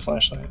find the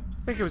flashlight?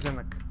 I think it was in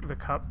the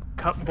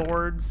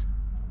cupboards.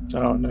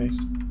 Oh, nice.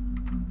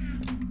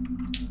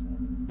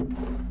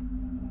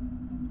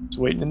 It's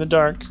waiting in the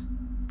dark.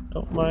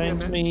 Don't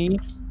mind me.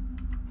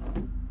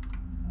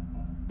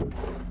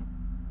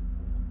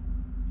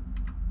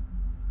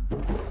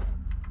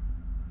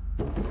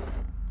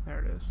 There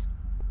it is.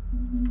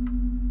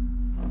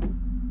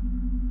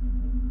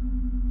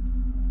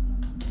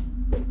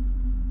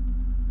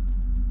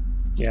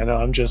 Yeah, no,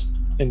 I'm just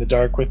in the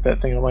dark with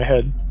that thing on my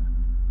head.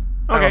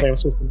 I don't Okay. think I'm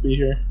supposed to be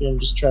here. Yeah, I'm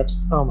just trapped.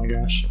 Oh my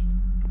gosh.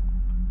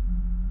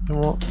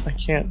 I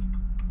can't.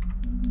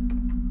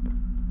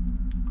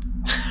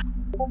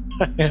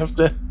 I have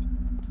to.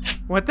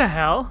 What the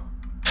hell?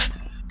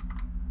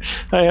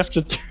 I have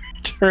to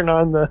turn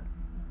on the.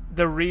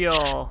 The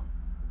real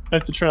I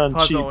have to turn on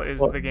puzzle cheats. is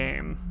Well, the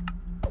game.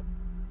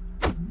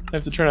 I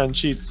have to turn on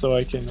cheats so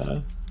I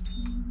can.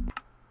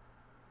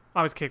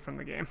 I was kicked from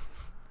the game.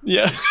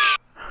 Yeah.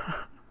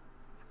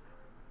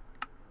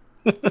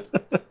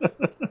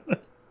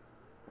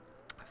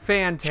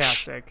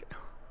 Fantastic.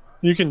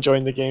 You can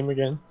join the game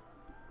again.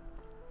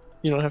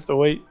 You don't have to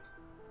wait.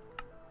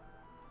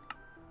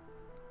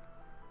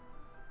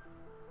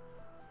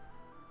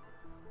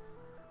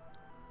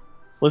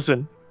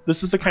 Listen,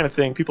 this is the kind of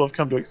thing people have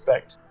come to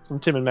expect from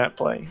Tim and Matt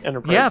Play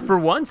Enterprises. Yeah, for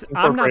once, I'm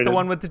not the Incorporated.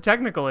 one with the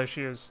technical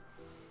issues.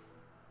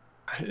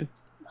 I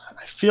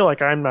feel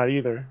like I'm not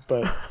either,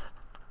 but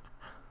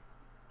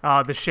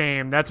Oh, the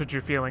shame. That's what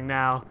you're feeling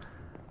now.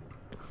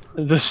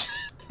 this.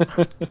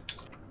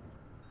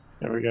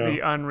 There we go. The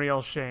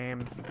unreal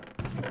shame.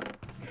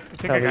 I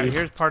think How I got do you-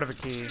 here's part of a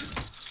key.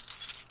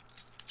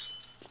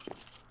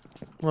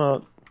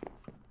 Well,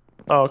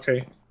 oh,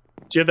 okay.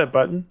 Do you have that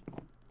button?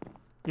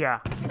 Yeah.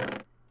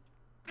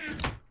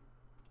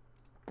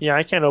 Yeah,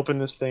 I can't open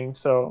this thing,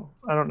 so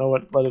I don't know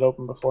what let it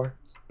open before.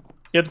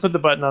 You have to put the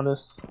button on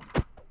this.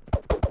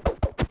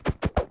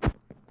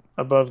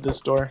 Above this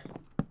door.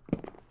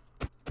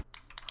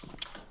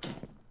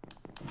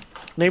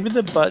 Maybe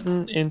the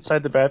button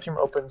inside the bathroom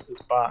opens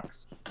this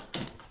box.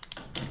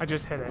 I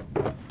just hit it.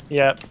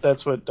 Yeah,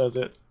 that's what does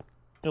it.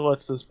 It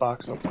lets this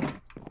box open.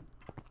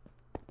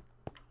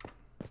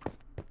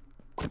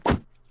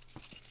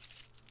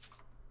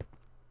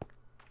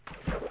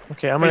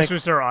 Okay, I'm I gonna just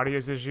wish there were audio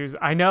issues.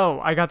 I know.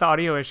 I got the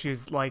audio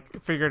issues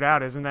like figured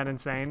out. Isn't that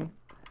insane?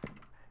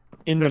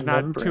 in There's the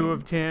not membrane. two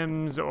of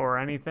Tim's or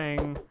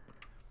anything.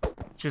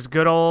 Just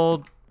good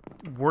old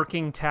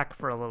working tech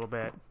for a little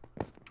bit.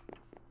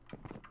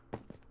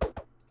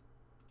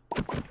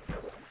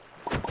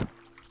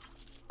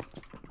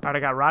 Alright, I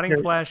got rotting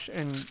Here. flesh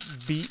and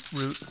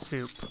beetroot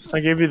soup. I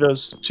gave you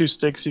those 2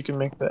 sticks. You can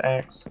make the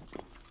axe.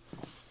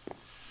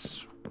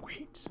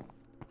 Sweet.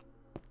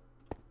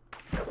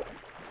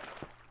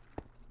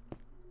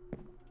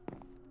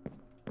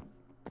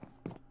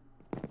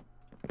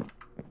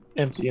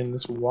 Empty in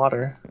this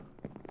water.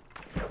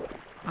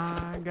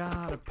 I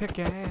got a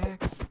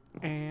pickaxe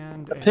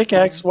and A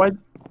pickaxe? axe. Why?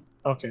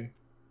 Okay.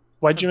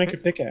 Why'd you A make a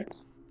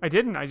pickaxe? I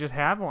didn't. I just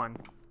have one.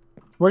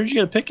 Where did you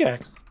get a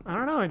pickaxe? I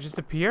don't know. It just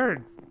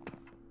appeared.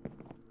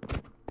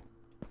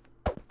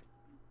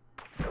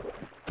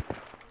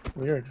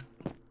 Weird.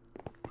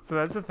 So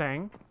that's the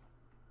thing.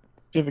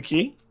 Do you have a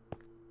key?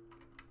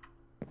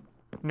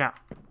 No.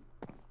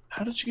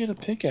 How did you get a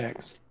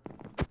pickaxe?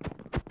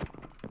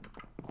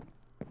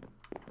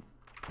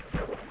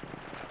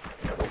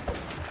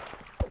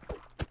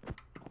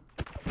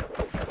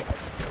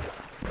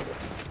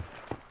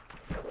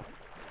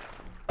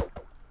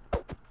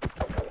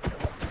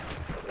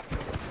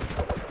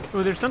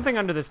 Oh, there's something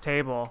under this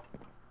table.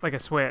 Like a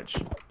switch.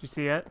 Do you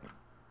see it?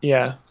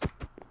 Yeah.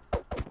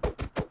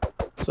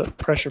 It's a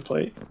pressure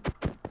plate.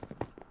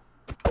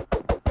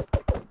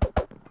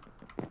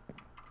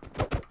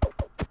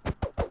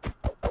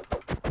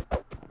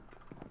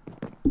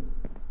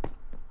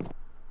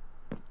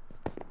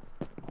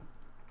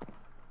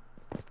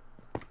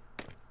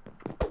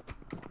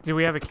 Do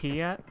we have a key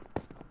yet?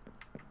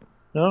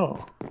 No.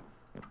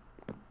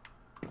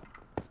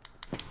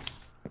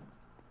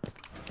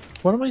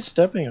 What am I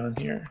stepping on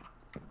here?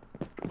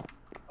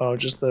 Oh,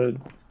 just the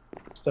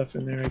stuff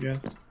in there, I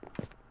guess.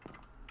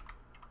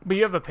 But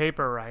you have a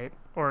paper, right?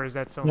 Or is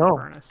that still in No.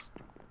 the furnace?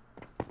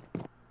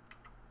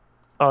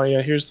 Oh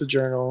yeah, here's the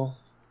journal.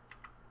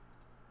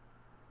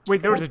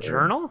 Wait, there was a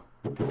journal?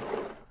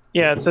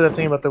 Yeah, it said a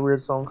thing about the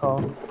weird phone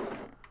call.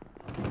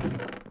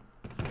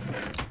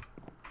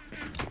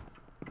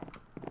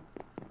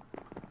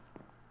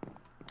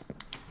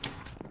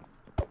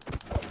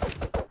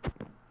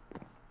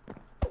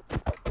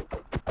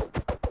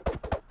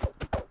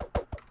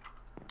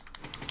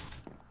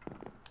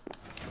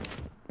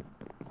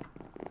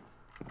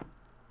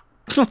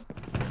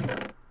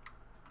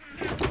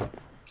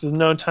 There's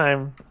no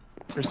time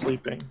for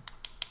sleeping.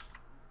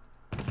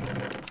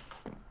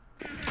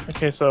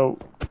 Okay, so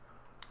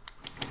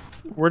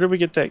where did we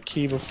get that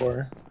key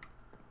before?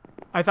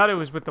 I thought it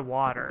was with the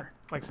water.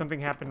 Like something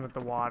happened with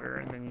the water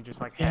and then you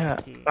just like Yeah, had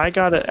the key. I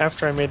got it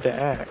after I made the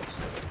axe.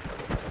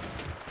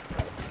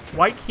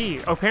 White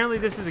key. Oh, apparently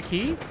this is a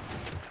key?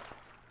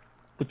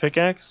 The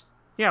pickaxe?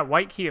 Yeah,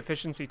 white key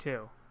efficiency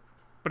 2.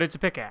 But it's a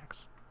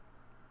pickaxe.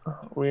 Oh,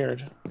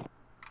 weird.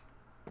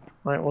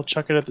 Alright, we'll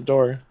chuck it at the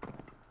door.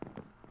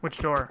 Which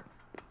door?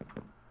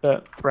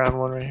 That brown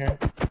one right here.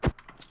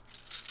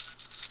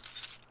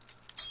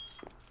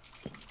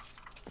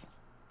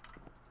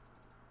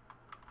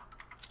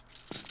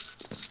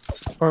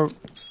 Or...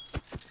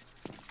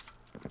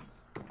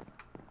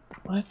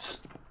 What?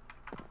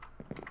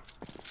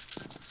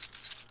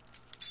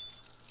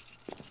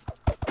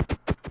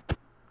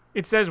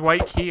 It says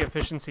white key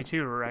efficiency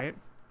 2, right?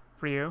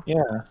 For you?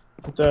 Yeah,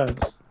 it does.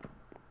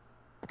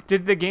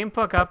 Did the game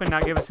fuck up and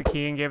not give us a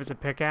key and gave us a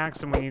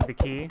pickaxe and we need the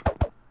key?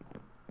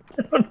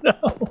 I don't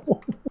know.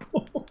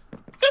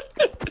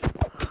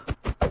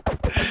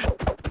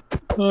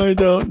 I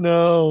don't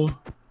know.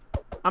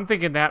 I'm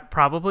thinking that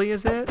probably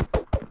is it.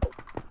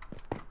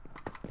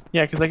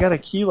 Yeah, because I got a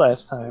key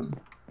last time.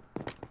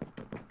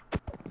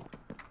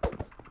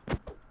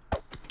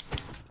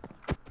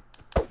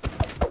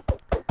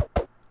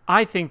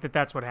 I think that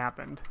that's what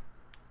happened.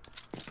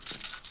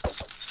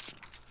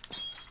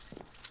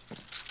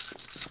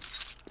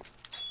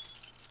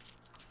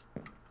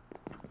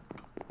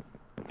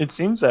 It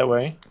seems that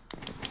way.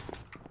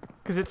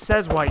 Because it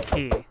says white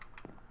key.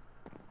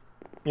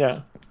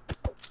 Yeah.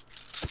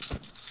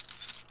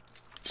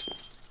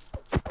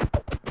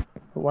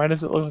 But why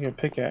does it look like a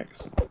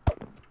pickaxe?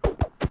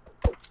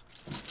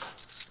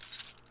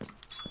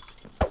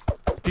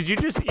 Did you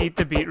just eat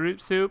the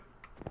beetroot soup?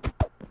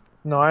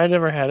 No, I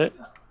never had it.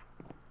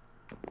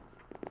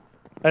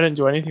 I didn't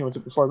do anything with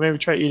it before. Maybe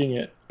try eating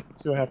it.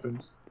 See what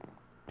happens.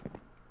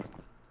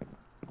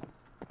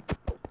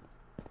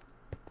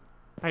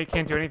 I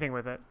can't do anything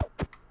with it.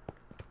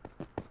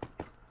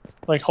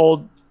 Like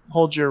hold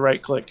your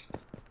right click.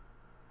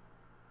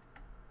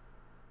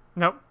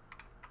 Nope.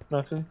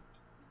 Nothing.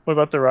 What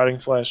about the rotting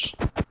flesh?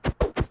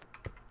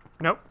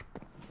 Nope.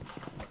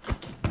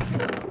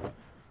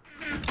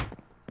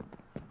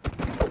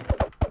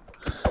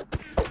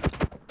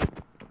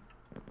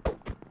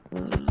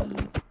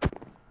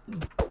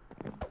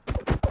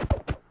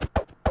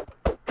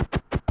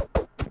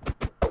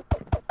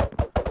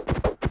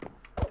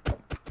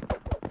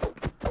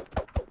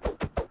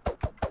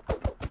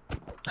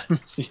 I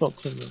miss the old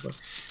Tim River.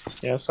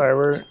 Yeah, sorry,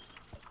 we're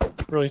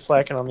really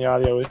slacking on the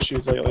audio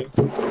issues lately.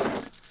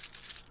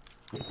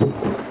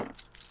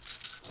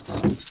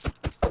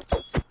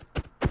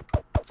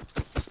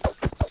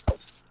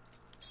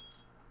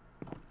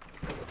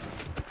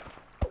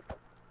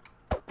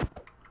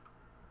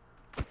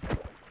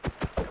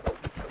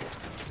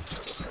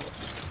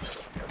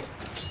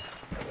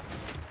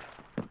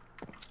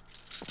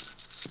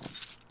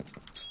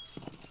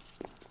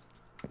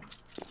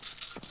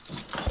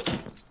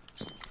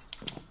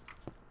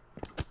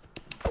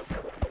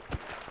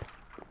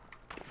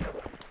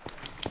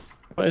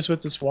 What is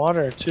with this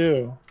water,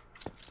 too?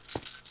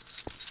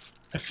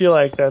 I feel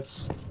like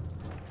that's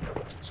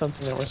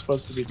something that we're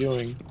supposed to be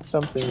doing.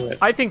 Something with...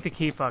 I think the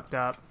key fucked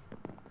up.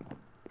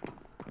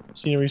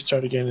 So you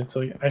restart again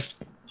until...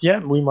 Yeah,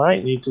 we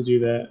might need to do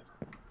that.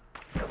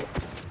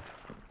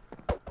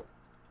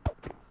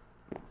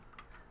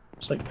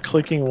 Just like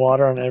clicking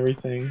water on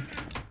everything.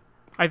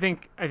 I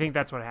think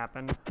that's what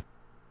happened.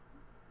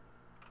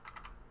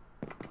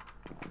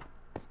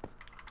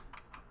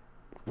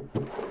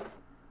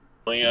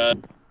 Oh my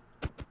god.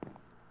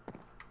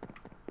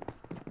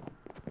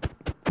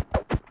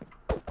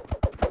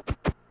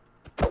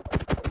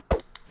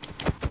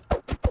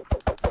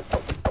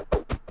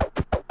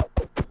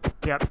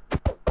 Yep.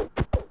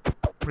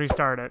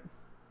 Restart it.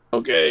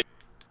 Okay.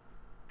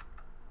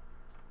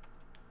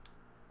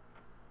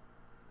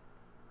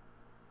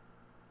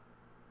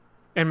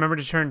 And remember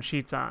to turn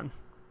sheets on.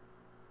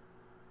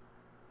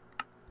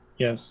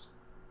 Yes.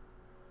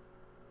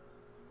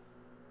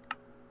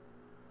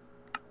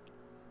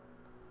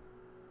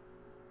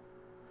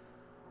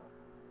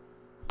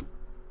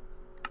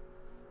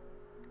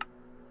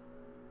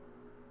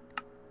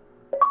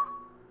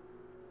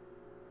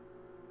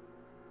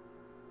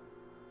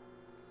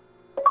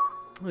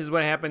 This is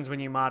what happens when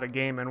you mod a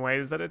game in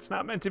ways that it's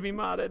not meant to be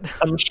modded.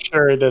 I'm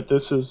sure that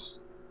this is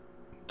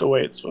the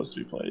way it's supposed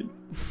to be played.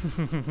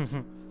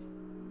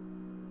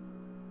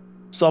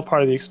 It's all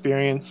part of the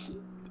experience.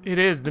 It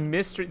is.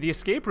 The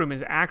escape room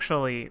is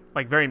actually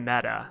like very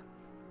meta.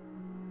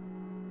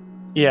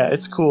 Yeah,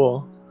 it's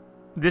cool.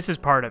 This is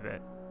part of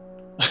it.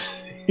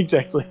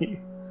 Exactly.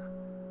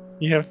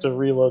 You have to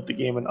reload the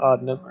game an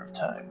odd number of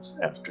times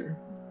after.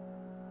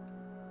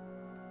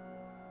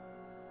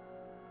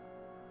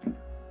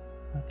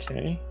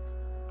 Okay.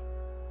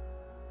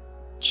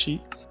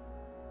 Cheats.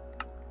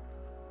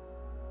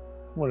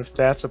 What if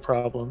that's a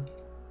problem?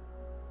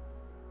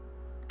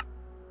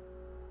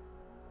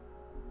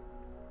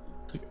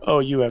 Like, oh,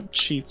 you have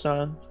cheats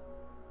on?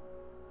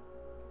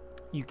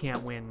 You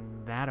can't win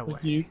that away.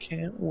 You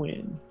can't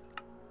win.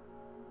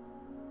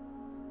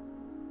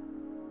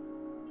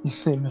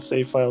 In the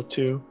save file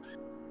too.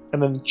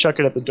 And then chuck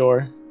it at the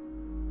door.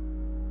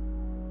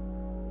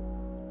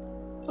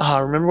 Ah,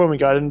 remember when we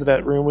got into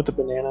that room with the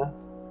banana?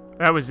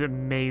 That was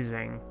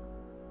amazing.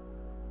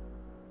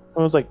 It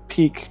was like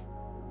peak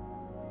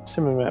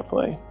Sim and Matt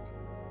play.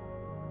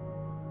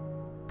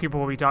 People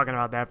will be talking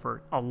about that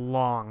for a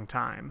long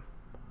time.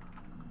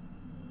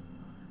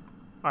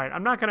 Alright,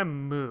 I'm not gonna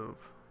move.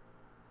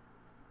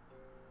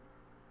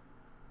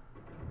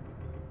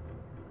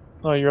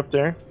 Oh, you're up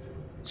there?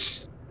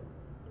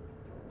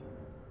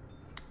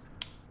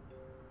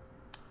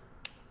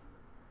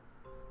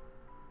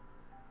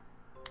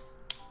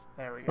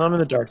 There we go. I'm in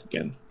the dark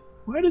again.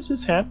 Why does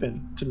this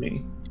happen to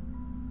me?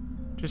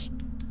 Just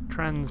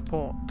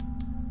transport.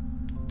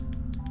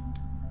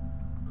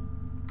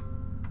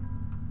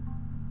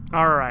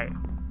 Alright.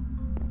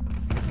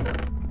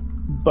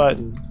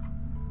 Button.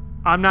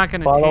 I'm not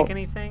gonna Bottle. take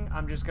anything.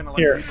 I'm just gonna let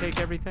Here. you take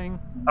everything.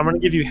 I'm gonna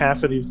give you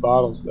half of these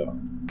bottles though.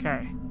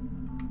 Okay.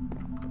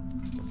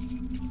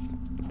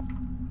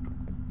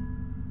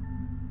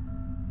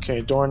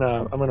 Okay,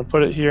 doorknob. I'm gonna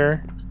put it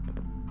here.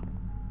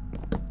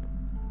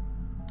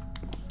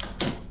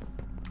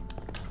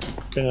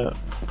 Gonna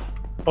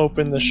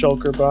open the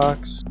shulker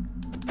box.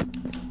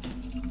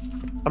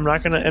 I'm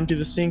not gonna empty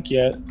the sink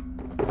yet.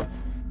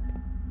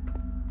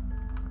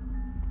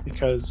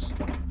 Because,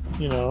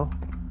 you know.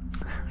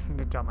 I'm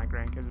gonna tell my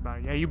grandkids about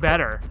it. Yeah, you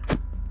better.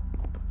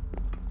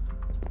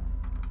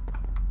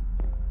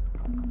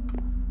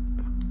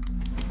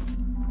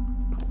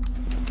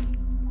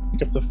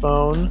 Pick up the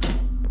phone.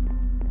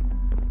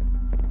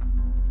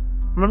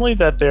 I'm gonna leave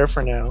that there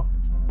for now.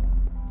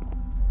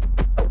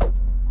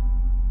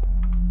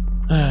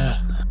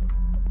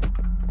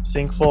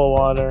 Sink full of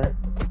water.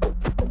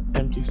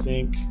 Empty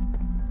sink.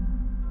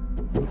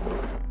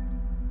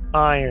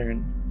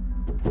 Iron.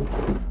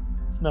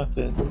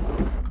 Nothing.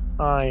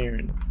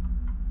 Iron.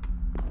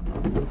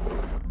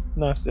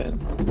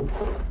 Nothing.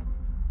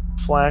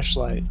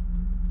 Flashlight.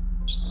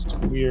 Just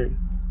weird.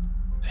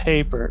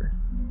 Paper.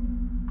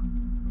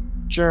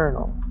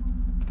 Journal.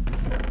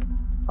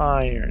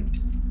 Iron.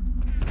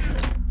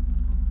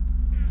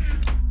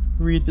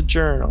 Read the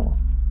journal.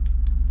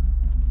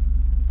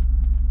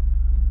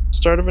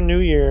 Start of a new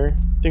year.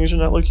 Things are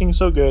not looking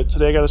so good.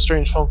 Today I got a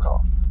strange phone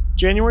call.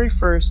 January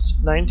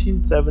 1st,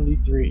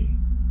 1973.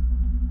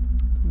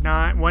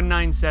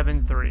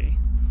 1973.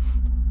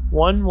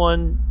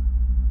 11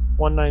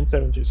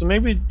 1973. So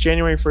maybe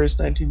January 1st,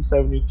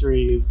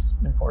 1973 is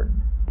important.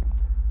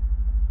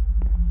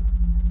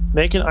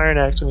 Make an iron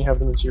axe when you have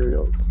the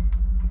materials.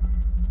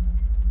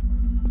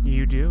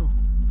 You do.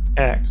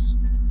 Axe.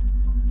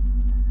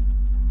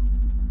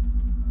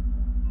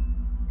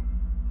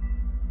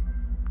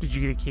 Did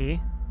you get a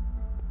key?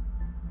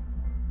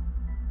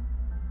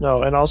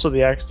 No, and also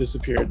the axe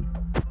disappeared.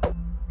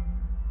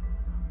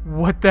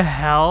 What the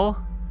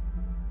hell?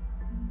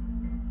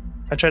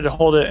 I tried to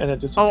hold it and it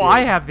disappeared. Oh,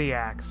 I have the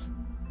axe.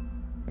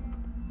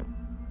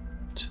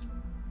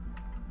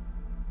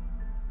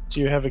 Do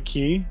you have a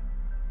key?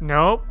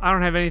 Nope, I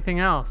don't have anything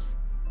else.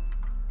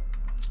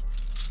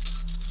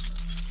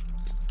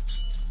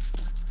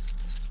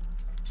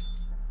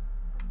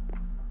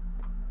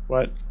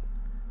 What?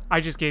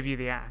 I just gave you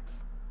the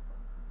axe.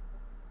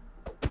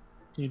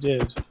 You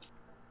did.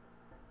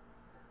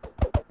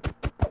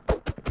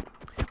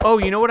 Oh,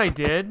 you know what I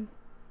did?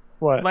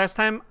 What? Last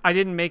time I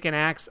didn't make an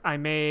axe. I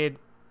made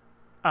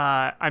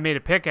a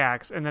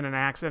pickaxe, and then an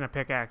axe and a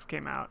pickaxe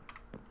came out.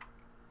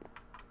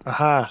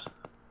 Aha.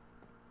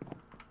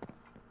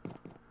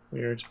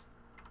 Weird.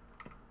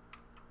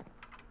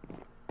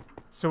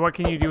 So what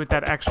can you do with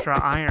that extra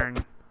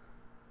iron?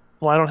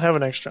 Well, I don't have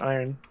an extra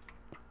iron.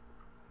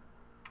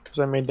 Because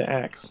I made the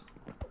axe.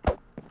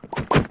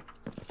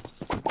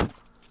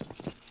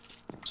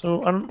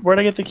 So, where'd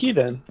I get the key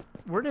then?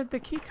 Where did the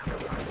key come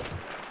from?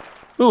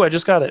 Ooh, I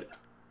just got it.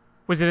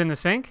 Was it in the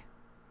sink?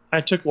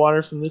 I took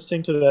water from this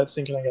sink to that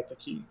sink and I got the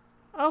key.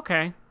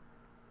 Okay.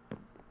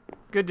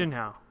 Good to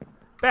know.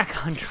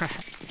 Back on track.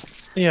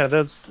 Yeah,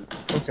 that's...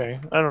 okay.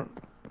 I don't...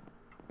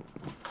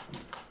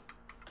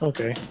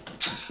 okay.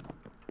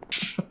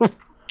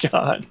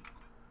 God.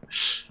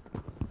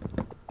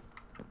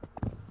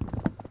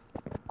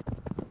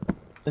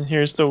 And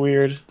here's the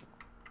weird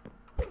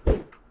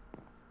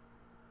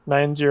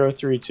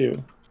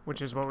 9032.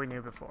 Which is what we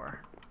knew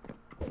before.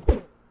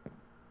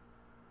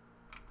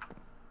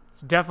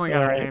 So definitely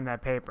gotta rename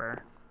that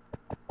paper.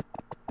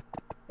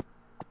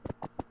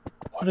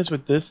 What is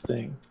with this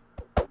thing?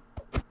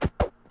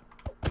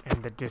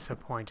 And the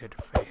disappointed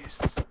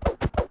face.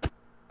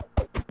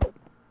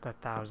 The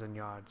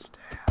 1,000-yard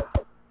stare.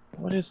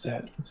 What is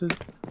that? This is...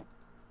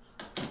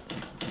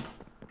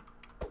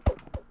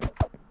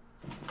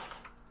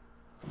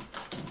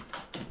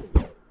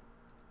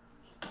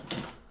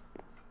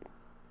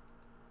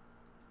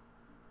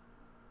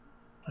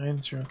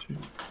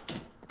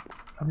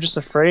 I'm just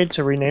afraid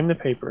to rename the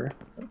paper.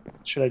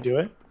 Should I do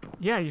it?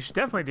 Yeah, you should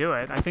definitely do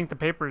it. I think the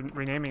paper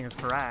renaming is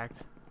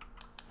correct.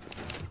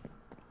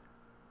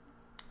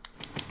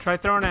 Try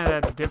throwing it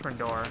at a different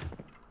door.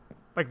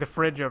 Like the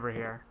fridge over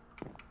here.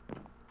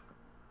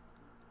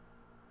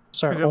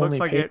 Sorry, it looks only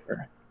like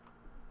paper.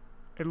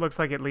 It looks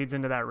like it leads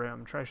into that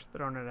room. Try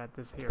throwing it at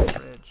this here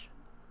fridge.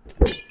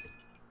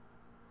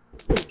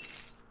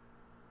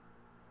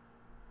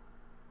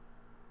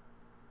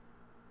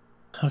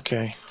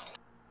 Okay.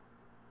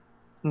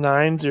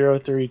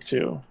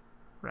 9032.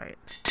 Right.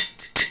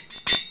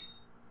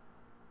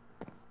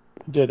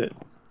 Did it.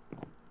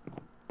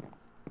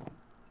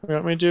 What do you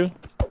want me to do?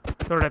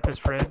 Throw it at this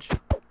fridge.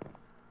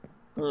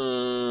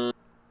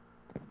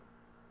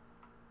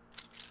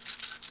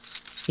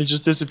 It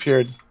just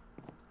disappeared.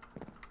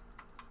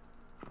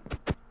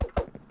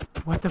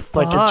 What the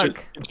fuck?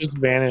 Like it just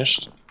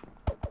vanished.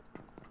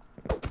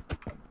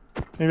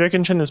 Maybe I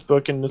can turn this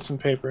book into some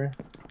paper.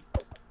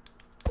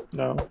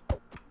 No.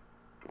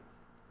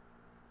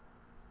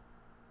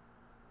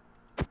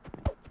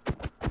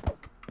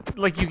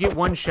 Like you get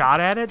one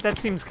shot at it? That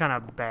seems kind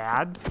of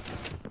bad.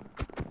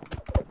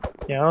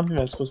 Yeah, I don't think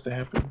that's supposed to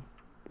happen.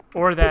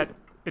 Or that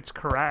it's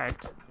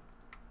correct.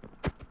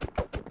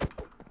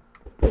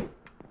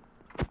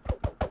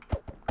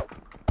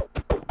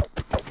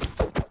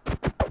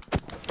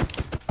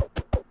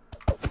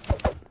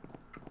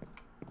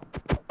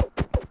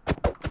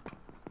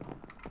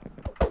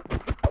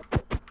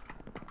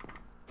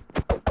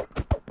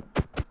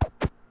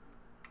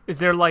 Is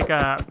there like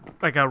a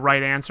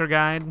right answer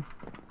guide?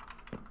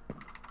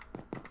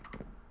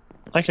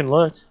 I can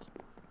look.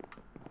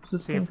 What's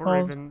this See thing if we're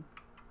called? even.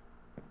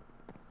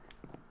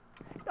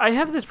 I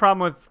have this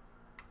problem with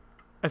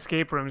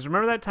escape rooms.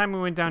 Remember that time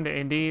we went down to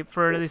Indy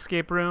for the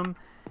escape room,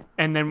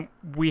 and then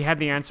we had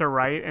the answer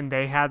right, and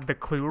they had the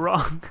clue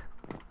wrong?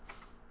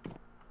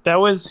 That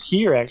was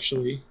here,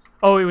 actually.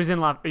 Oh, it was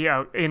in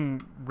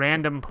in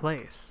random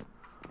place.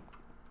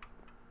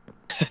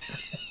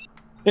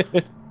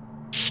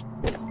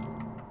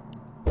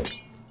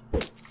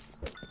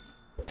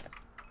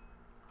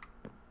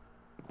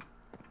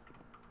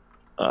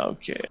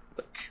 Okay,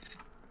 look.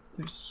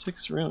 There's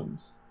 6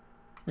 rooms.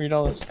 Read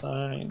all the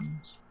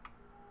signs.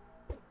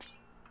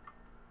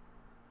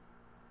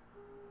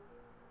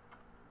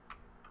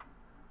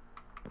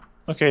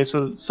 Okay,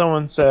 so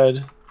someone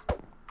said,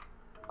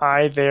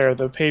 "I there."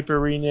 The paper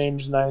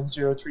renamed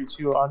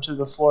 9032 onto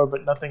the floor,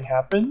 but nothing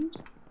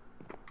happened?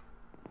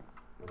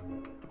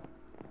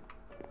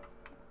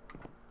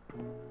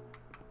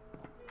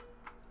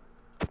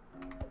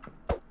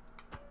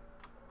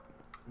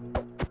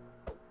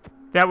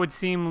 That would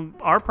seem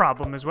our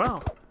problem as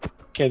well.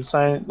 Okay,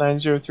 sign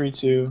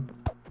 9032.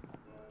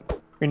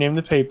 Rename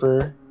the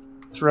paper.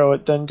 Throw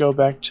it, then go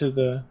back to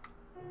the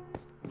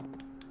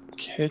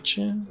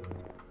kitchen.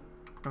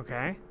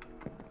 Okay.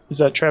 Is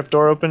that trap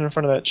door open in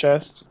front of that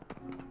chest?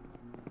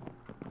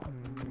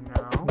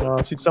 No. No,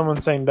 I see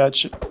someone saying that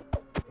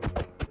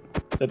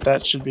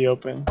should be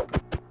open.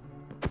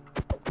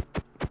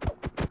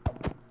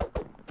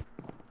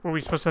 Were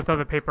we supposed to throw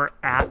the paper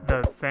at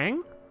the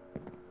thing?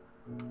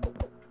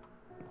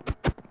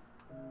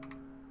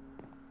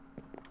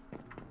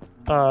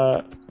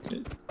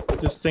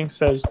 This thing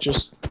says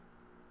just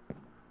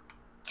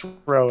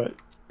throw it,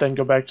 then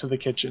go back to the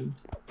kitchen.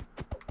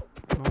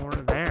 Well,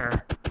 we're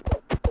there.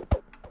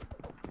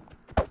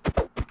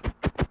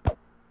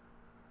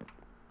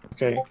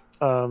 Okay,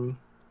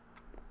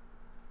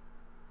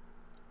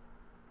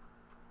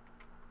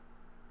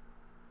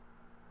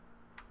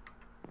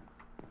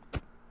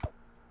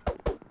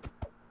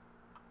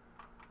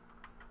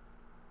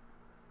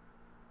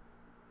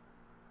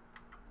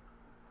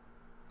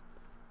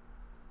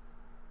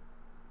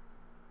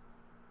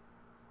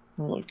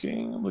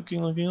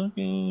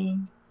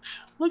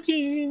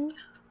 looking.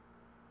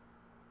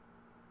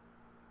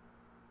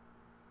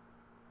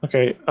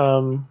 Okay,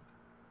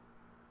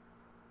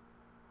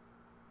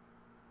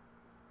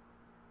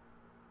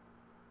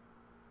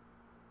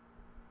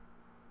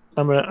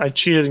 I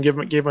cheated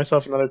and gave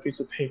myself another piece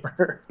of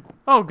paper.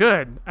 Oh,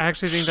 good. I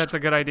actually think that's a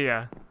good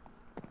idea.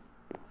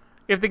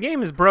 If the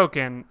game is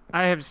broken,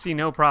 I see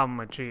no problem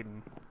with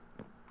cheating.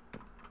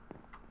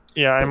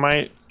 Yeah, I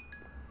might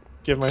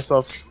give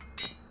myself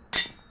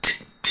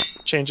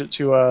change it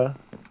to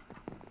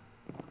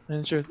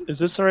 90. Is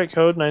this the right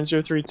code?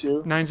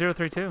 9032?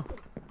 9032.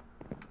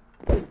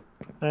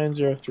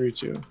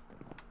 9032.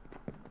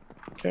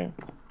 Okay.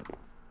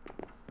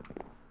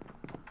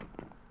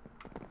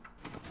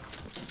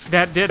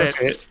 That did it.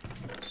 Okay.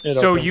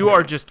 So you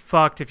are just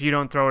fucked if you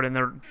don't throw it in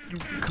the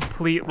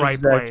complete right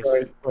place.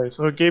 Right place.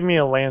 So it gave me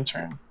a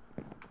lantern.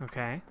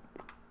 Okay.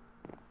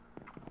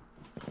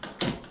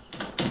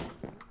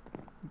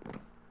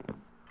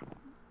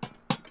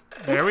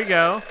 There we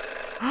go.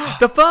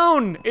 The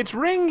phone! It's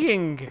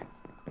ringing!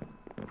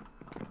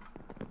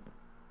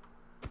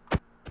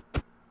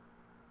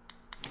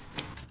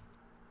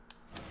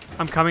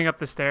 I'm coming up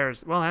the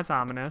stairs. Well, that's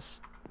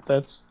ominous.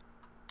 That's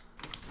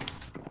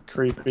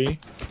creepy.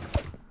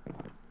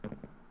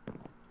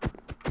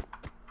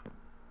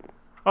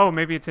 Oh,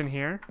 maybe it's in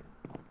here?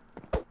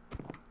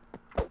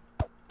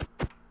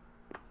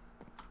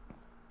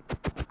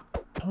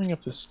 Coming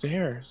up the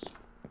stairs.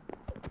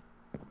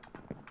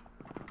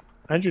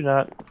 I do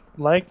not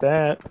like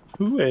that.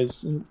 Who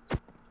is? I'm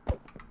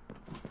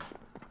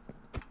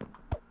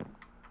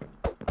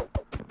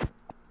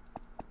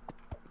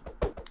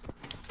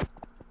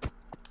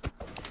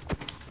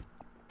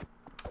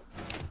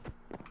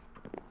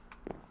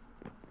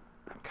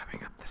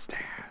coming up the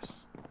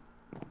stairs.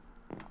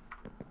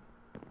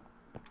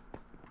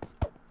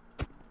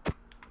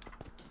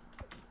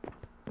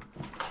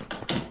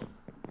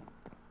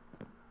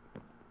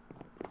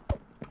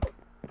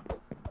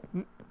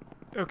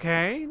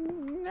 Okay,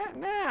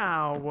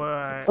 now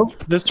what? Oh,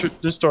 this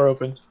door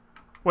opened.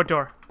 What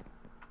door?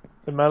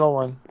 The metal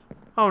one.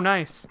 Oh,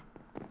 nice.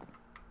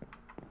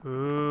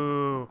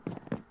 Ooh,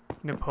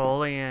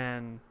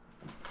 Napoleon.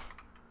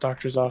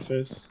 Doctor's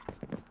office.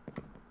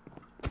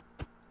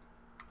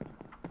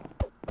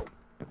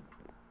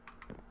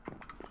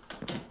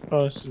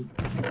 Oh, some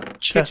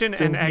chests Kitchen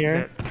and in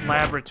here. exit.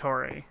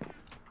 Laboratory.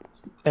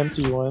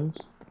 Empty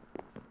ones.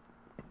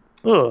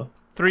 Ugh,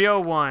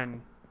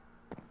 301.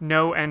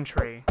 No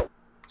entry.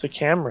 it's a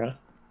camera.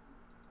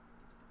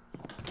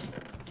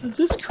 What's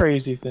this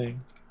crazy thing?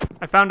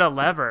 I found a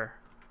lever.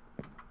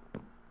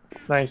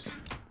 Nice.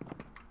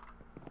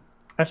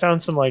 I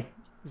found some like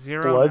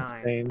 09.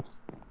 blood stains.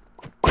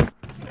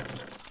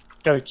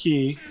 Got a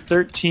key.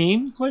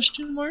 13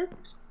 question mark?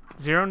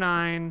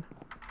 09.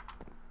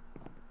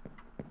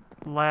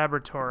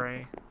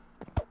 Laboratory.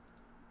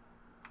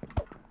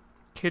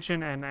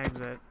 Kitchen and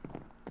exit.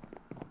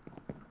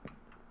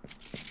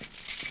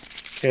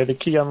 Okay, the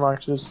key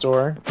unlocked this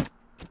door.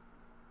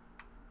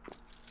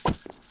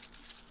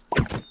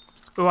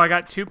 Ooh, I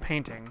got 2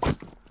 paintings.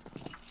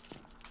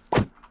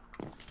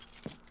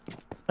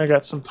 I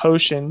got some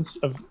potion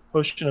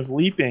of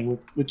leaping,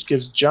 which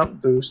gives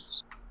jump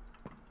boosts.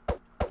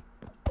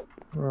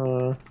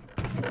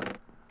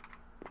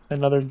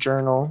 Another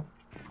journal.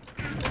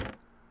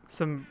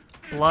 Some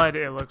blood,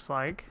 it looks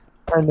like.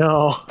 I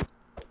know.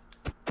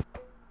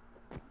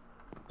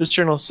 This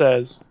journal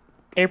says,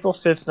 April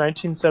 5th,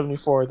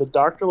 1974. The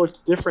doctor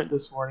looked different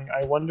this morning.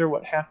 I wonder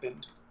what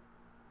happened.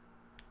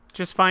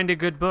 Just find a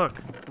good book.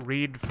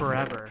 Read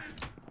forever.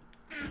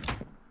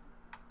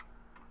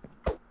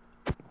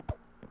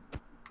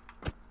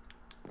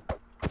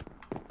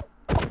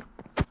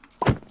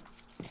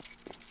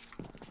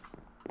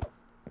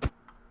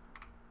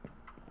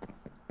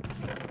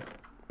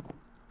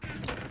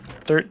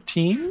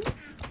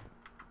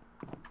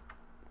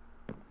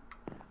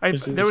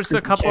 There was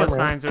a couple of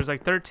signs. There was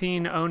like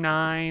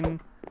 1309.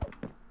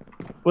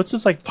 What's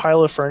this like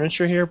pile of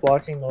furniture here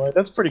blocking the light?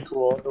 That's pretty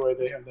cool the way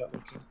they have that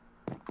looking.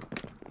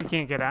 You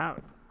can't get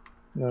out.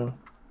 No.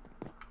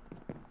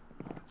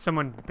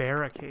 Someone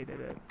barricaded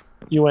it.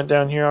 You went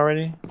down here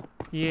already?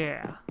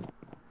 Yeah.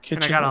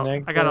 Kitchen and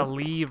I got a book,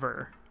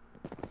 lever.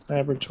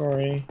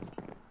 Laboratory.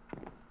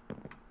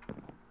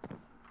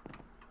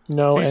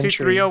 No so you entry. see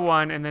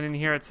 301, and then in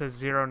here it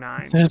says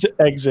 09. It's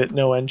exit,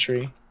 no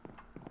entry.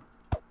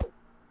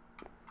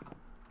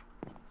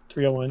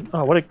 301.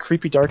 Oh, what a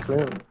creepy dark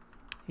room.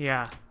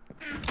 Yeah.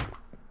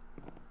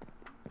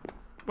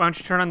 Why don't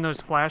you turn on the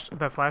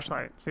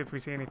flashlight, see if we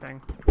see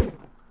anything.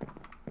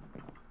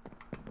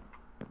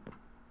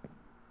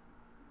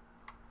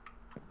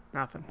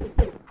 Nothing.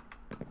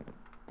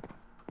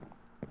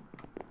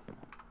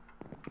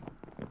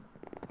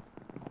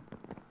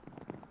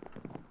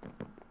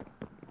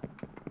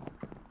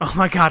 Oh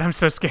my god, I'm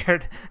so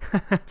scared.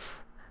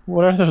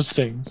 What are those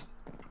things?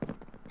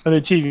 Are they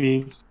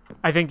TVs?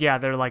 I think, yeah,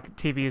 they're like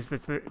TVs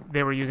that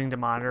they were using to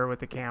monitor with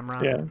the camera.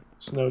 Yeah,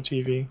 it's no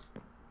TV.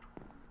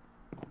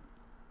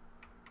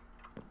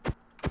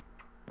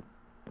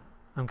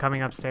 I'm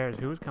coming upstairs.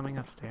 Who was coming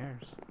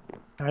upstairs?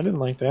 I didn't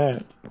like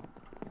that.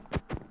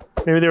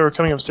 Maybe they were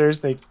coming upstairs,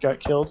 they got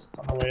killed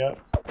on the way up.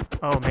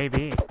 Oh,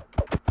 maybe.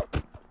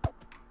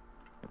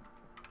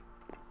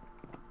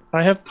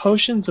 I have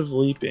potions of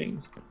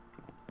leaping,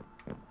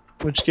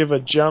 which give a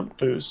jump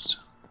boost.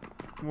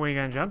 Where are you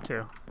gonna jump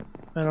to?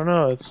 I don't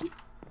know,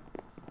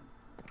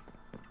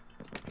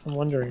 I'm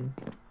wondering.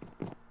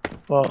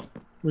 Well,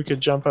 we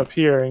could jump up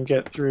here and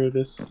get through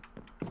this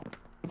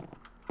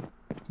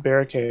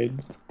barricade.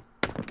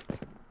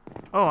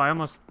 Oh, I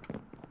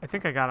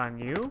think I got on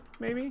you,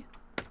 maybe?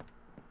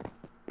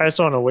 I just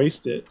want to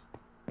waste it.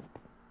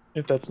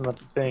 If that's not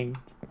the thing.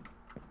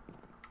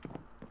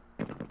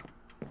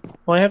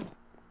 Well, I have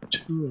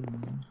 2 of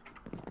them.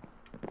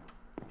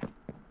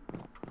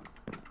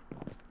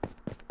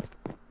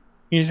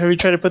 Have you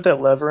tried to put that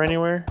lever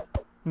anywhere?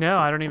 No,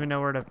 I don't even know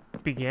where to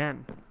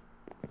begin.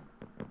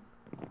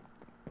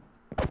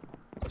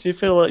 See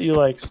if it'll let you,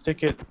 like,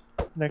 stick it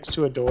next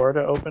to a door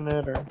to open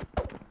it, or...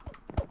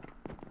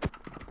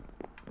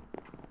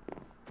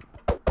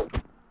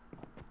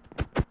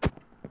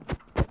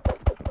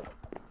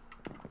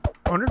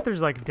 I wonder if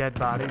there's like dead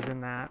bodies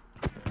in that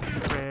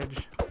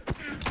fridge.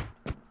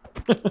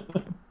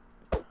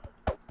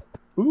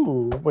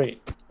 Ooh, wait.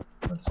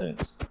 What's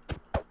this?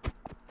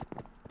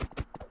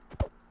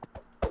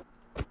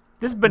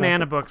 This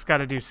banana book's got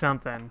to do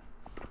something.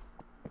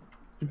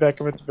 You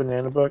back up at the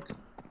banana book?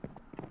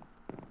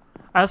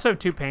 I also have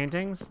 2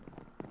 paintings.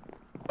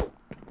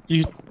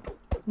 You...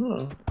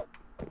 Oh.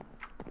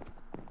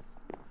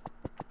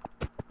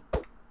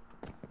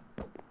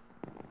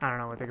 I don't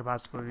know what they could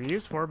possibly be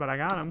used for, but I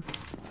got them.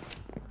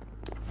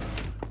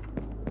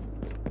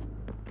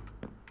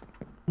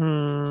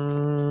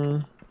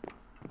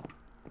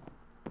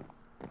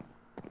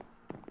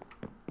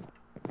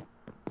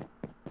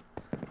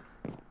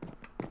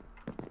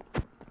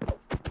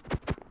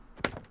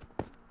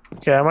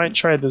 Okay, I might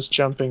try this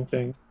jumping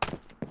thing.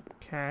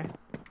 Okay.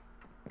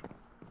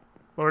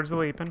 Lord's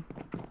leaping.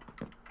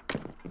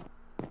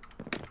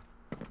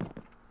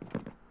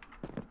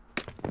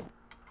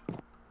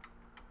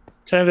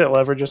 Can I have that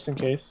lever just in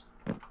case?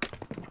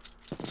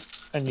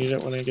 I need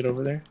it when I get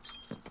over there.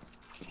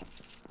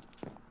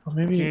 Well,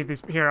 maybe... You need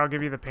these... Here, I'll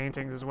give you the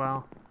paintings as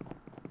well.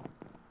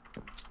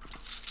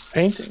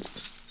 Painting?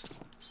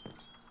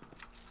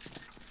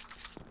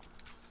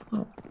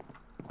 Oh.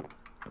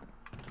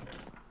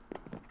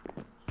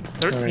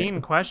 13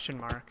 right. question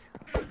mark.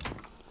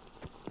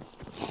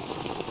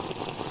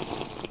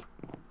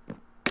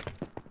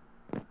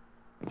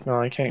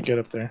 No, I can't get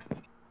up there.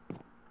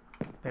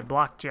 They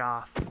blocked you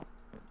off.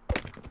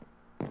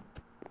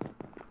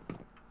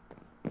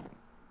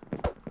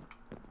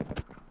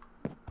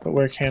 But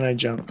where can I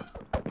jump?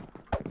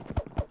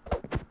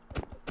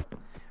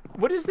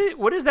 What is it?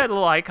 What does that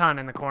little icon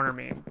in the corner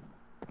mean?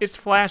 It's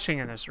flashing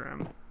in this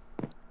room.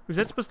 Was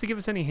that supposed to give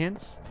us any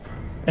hints?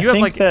 I You have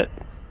think like that...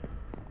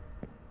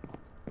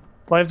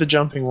 Well, I have the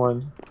jumping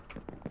one.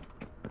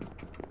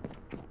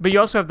 But you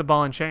also have the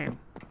ball and chain.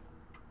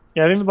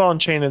 Yeah, I think the ball and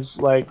chain is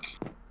like...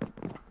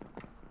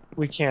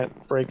 We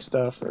can't break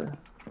stuff, or...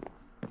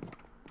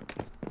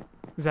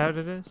 Is that what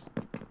it is?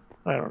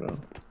 I don't know.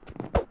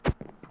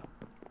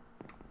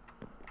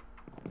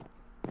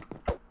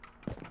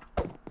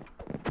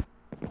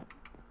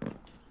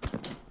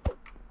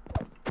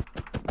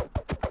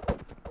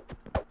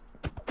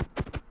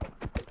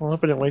 I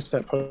hope I didn't waste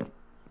that potion.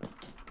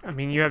 I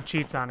mean, you have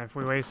cheats on it. If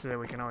we wasted it,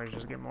 we can always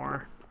just get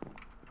more.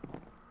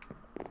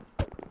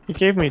 He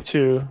gave me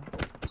 2,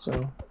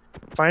 so...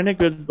 Find a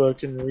good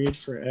book and read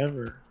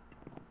forever.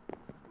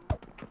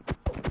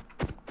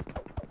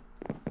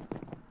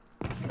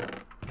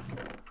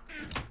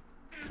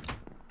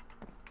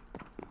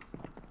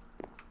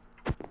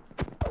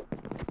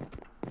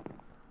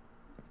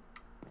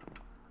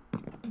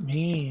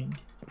 Mean.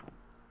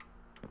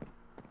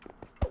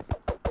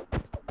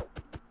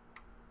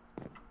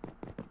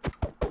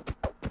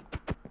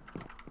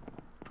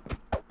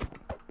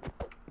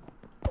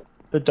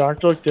 The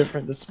doctor looked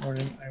different this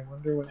morning. I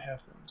wonder what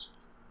happened.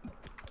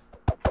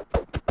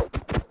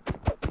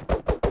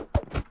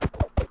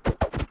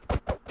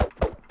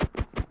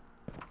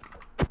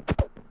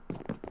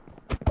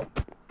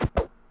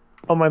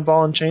 Oh, my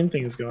ball and chain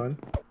thing is gone.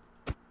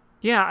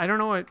 Yeah, I don't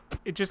know what...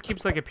 It just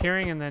keeps, like,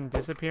 appearing and then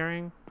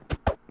disappearing.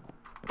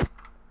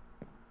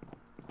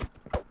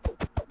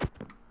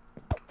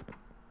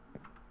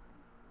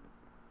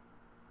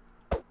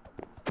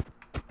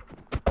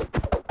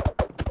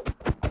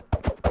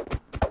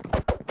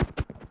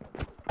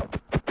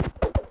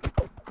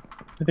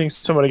 I think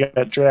somebody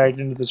got dragged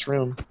into this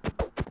room.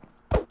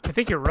 I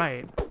think you're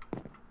right.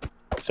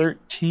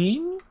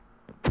 13?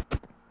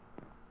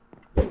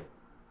 What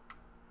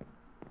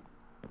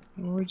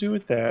do we do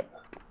with that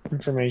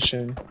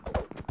information?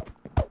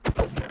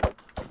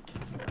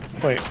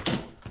 Wait.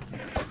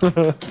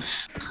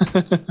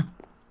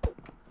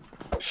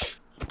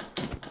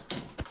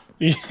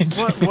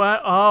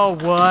 What? Oh,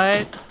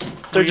 what?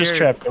 They're just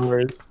Weird.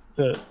 trapdoors.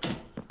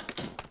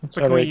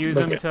 But can we use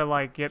them to,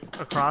 like, get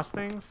across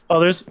things? Oh,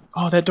 there's...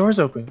 Oh, that door's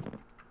open.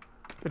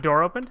 The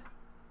door opened?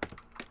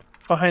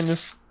 Behind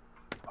this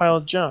pile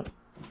of junk.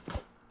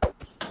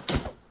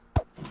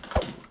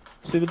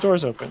 See, the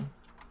door's open.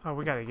 Oh,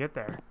 we gotta get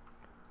there.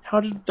 How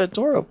did that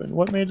door open?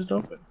 What made it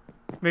open?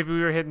 Maybe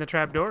we were hitting the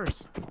trap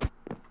doors.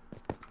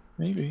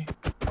 Maybe.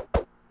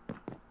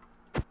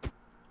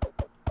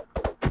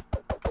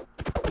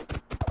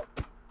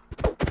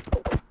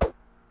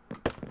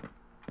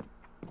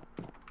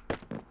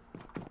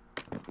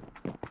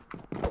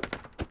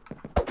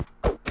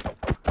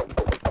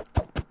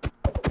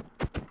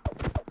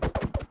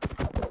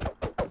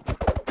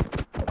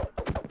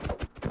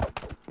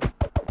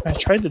 I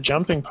tried the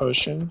jumping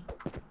potion.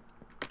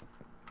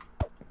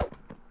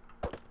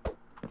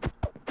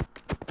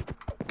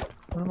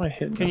 What am I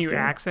hitting? Can up you there?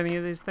 axe any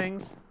of these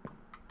things?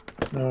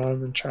 No, I've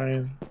been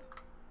trying.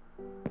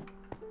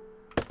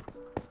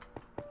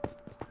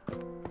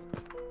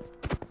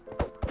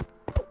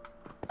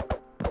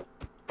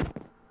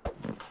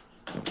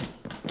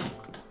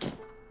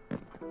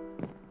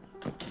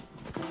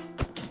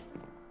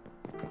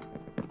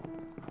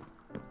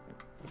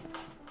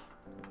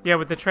 Yeah,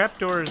 with the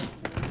trapdoors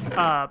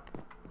up,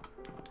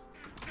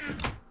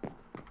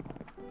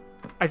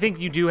 I think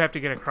you do have to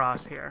get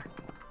across here.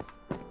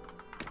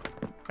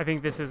 I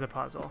think this is a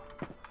puzzle.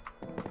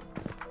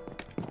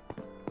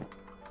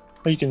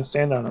 Oh, you can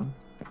stand on them.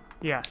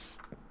 Yes.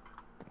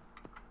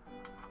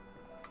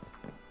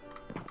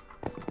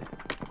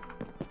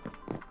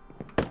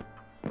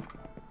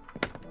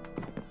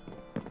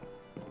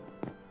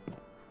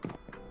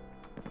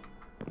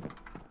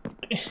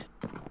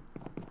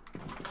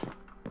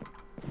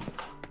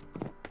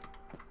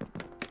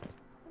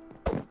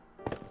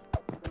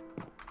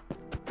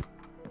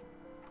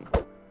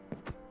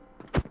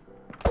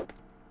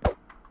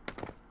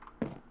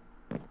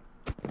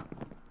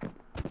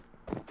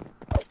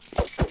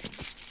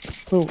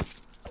 Oh.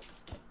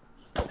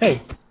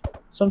 Hey,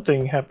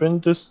 something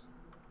happened. This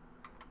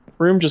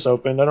room just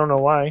opened. I don't know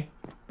why.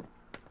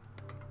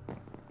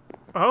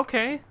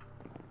 Okay.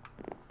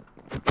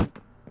 Oh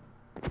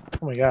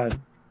my god.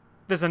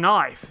 There's a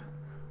knife.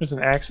 There's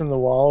an axe in the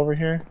wall over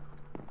here.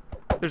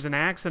 There's an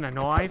axe and a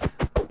knife.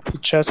 The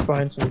chest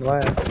behind some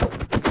glass.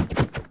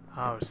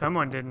 Oh,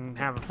 someone didn't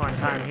have a fun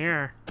time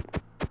here.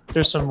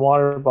 There's some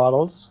water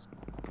bottles.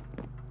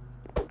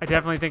 I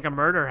definitely think a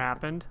murder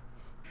happened.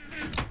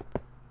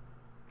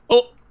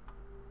 Oh!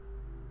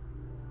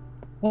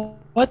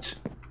 What?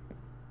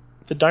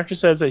 The doctor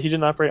says that he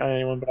didn't operate on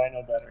anyone, but I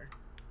know better.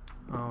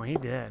 Oh, he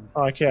did.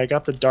 Oh, okay, I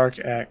got the dark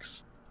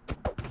axe.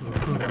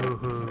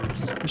 Ooh,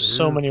 There's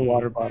so many spooky.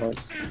 water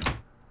bottles.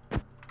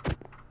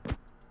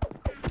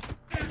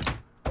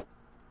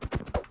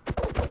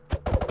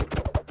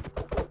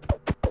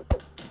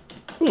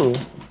 Ooh.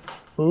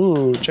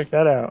 Ooh, check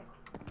that out.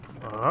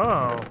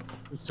 Oh.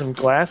 There's some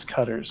glass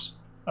cutters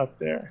up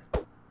there.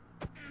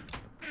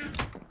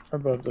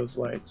 Above those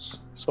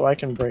lights. So I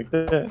can break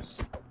this.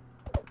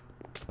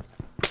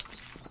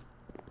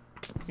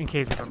 In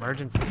case of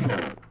emergency.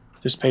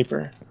 There's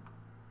paper.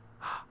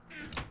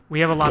 We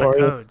have a lot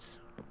Glorious. of codes.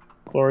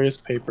 Glorious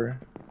paper.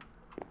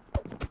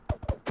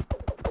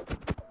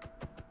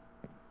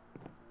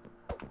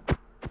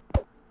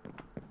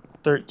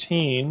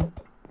 $13.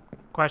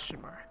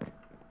 Question mark.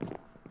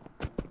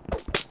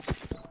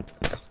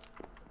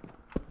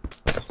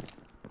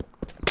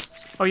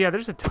 Oh yeah,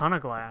 there's a ton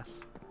of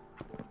glass.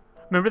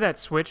 Remember that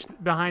switch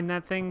behind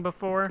that thing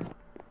before?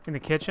 In the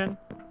kitchen?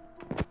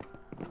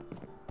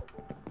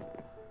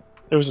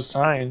 There was a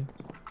sign.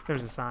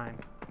 There's a sign.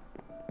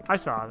 I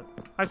saw it.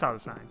 I saw the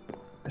sign.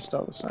 I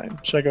saw the sign.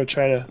 Should I go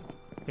try to...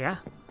 Yeah.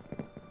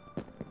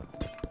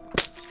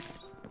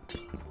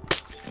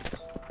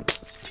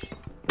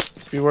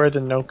 Beware the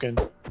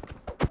Noken.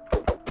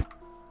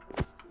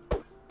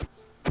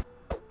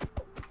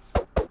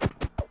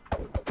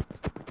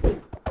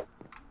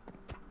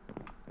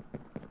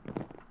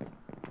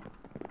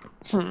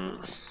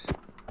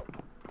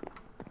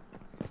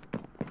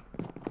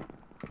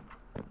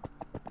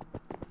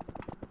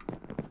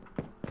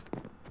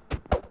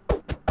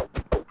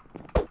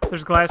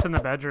 There's glass in the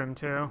bedroom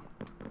too.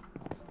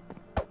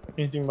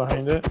 Anything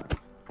behind it?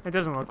 It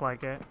doesn't look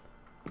like it.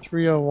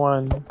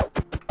 301.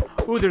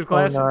 Ooh, there's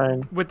glass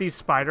 09. with these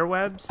spider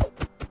webs.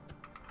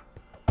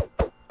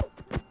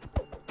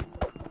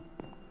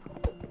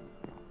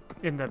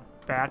 In the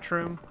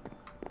bathroom.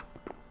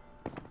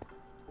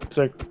 It's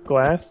a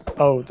glass?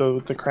 Oh,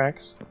 the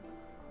cracks?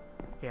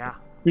 Yeah.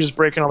 You're just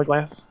breaking all the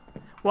glass?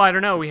 Well, I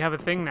don't know. We have a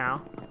thing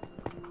now.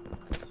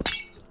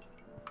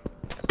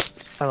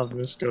 I don't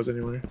think this goes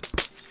anywhere.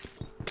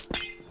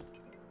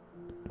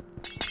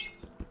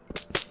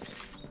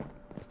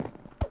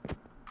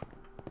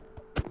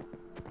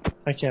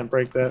 I can't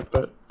break that,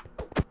 but...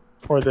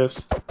 Or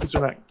this. These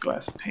are not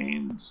glass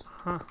panes.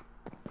 Huh.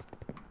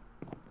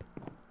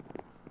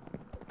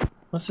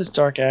 What's this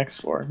dark axe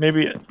for?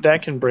 Maybe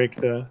that can break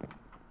the...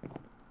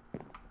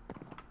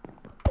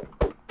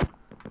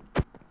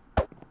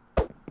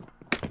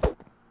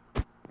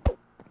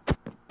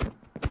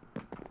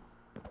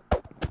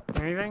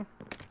 Anything?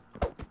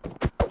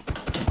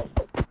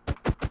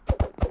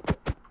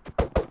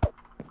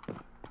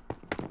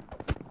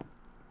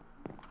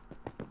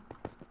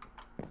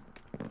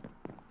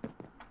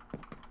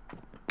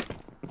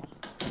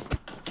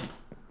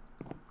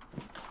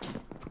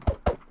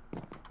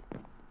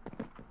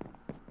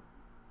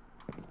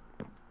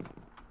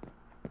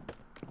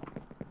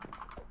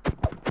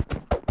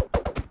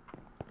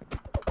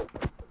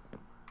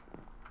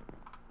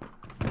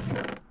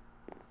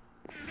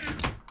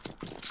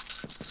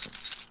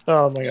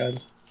 Oh my god.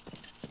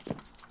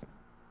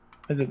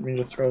 I didn't mean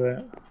to throw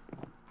that.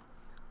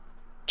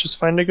 Just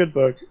find a good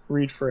book,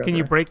 read forever. Can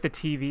you break the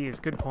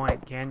TVs? Good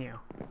point. Can you?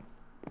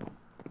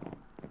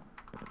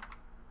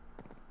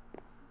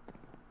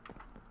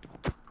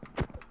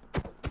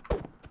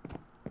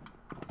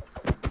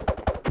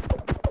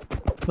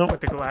 Nope.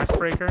 With the glass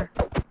breaker?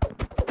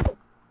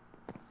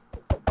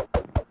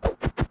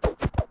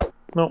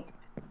 Nope.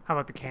 How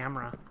about the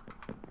camera?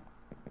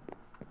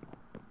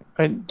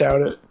 I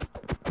doubt it.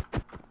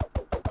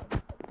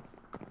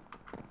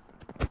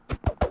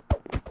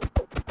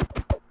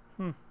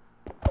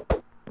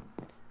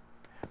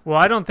 Well,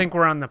 I don't think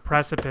we're on the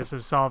precipice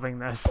of solving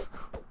this.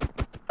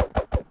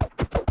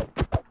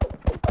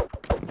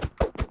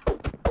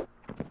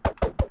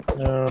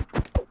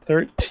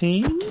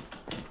 13?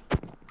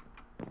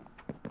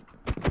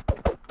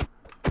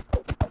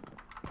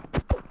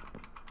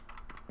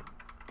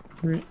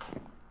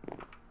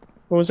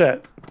 What was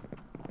that?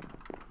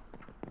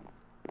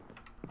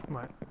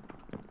 What?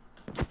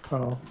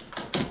 Oh.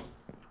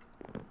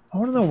 I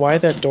want to know why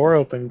that door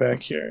opened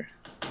back here.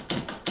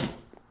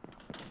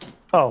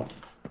 Oh.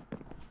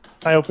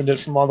 I opened it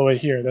from all the way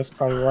here. That's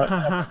probably what.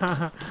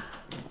 Can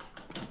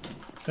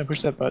I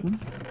push that button?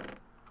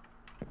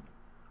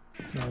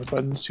 No, the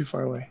button's too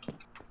far away.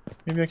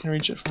 Maybe I can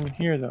reach it from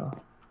here, though.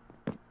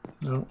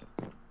 No.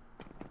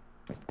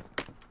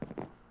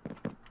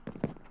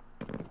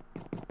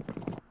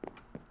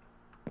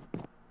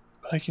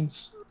 But I can...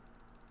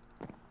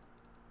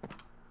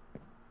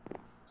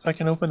 I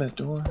can open that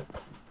door.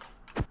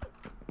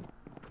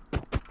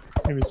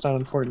 Maybe it's not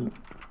important.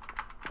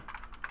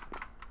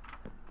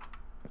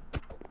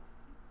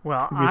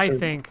 Well, I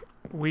think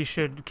we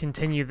should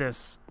continue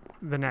this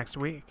the next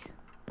week.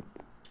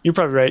 You're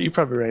probably right. You're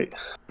probably right.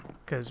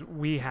 Because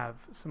we have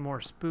some more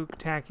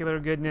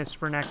spooktacular goodness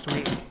for next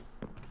week.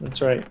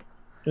 That's right.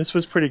 This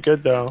was pretty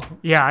good, though.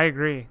 Yeah, I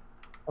agree.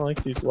 I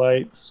like these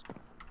lights.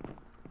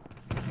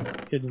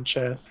 Hidden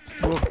chests.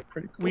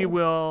 Pretty cool. We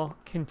will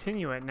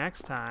continue it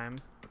next time.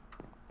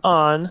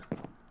 On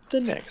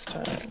the next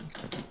time.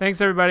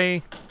 Thanks,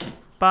 everybody.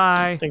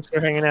 Bye. Thanks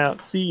for hanging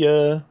out. See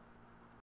ya.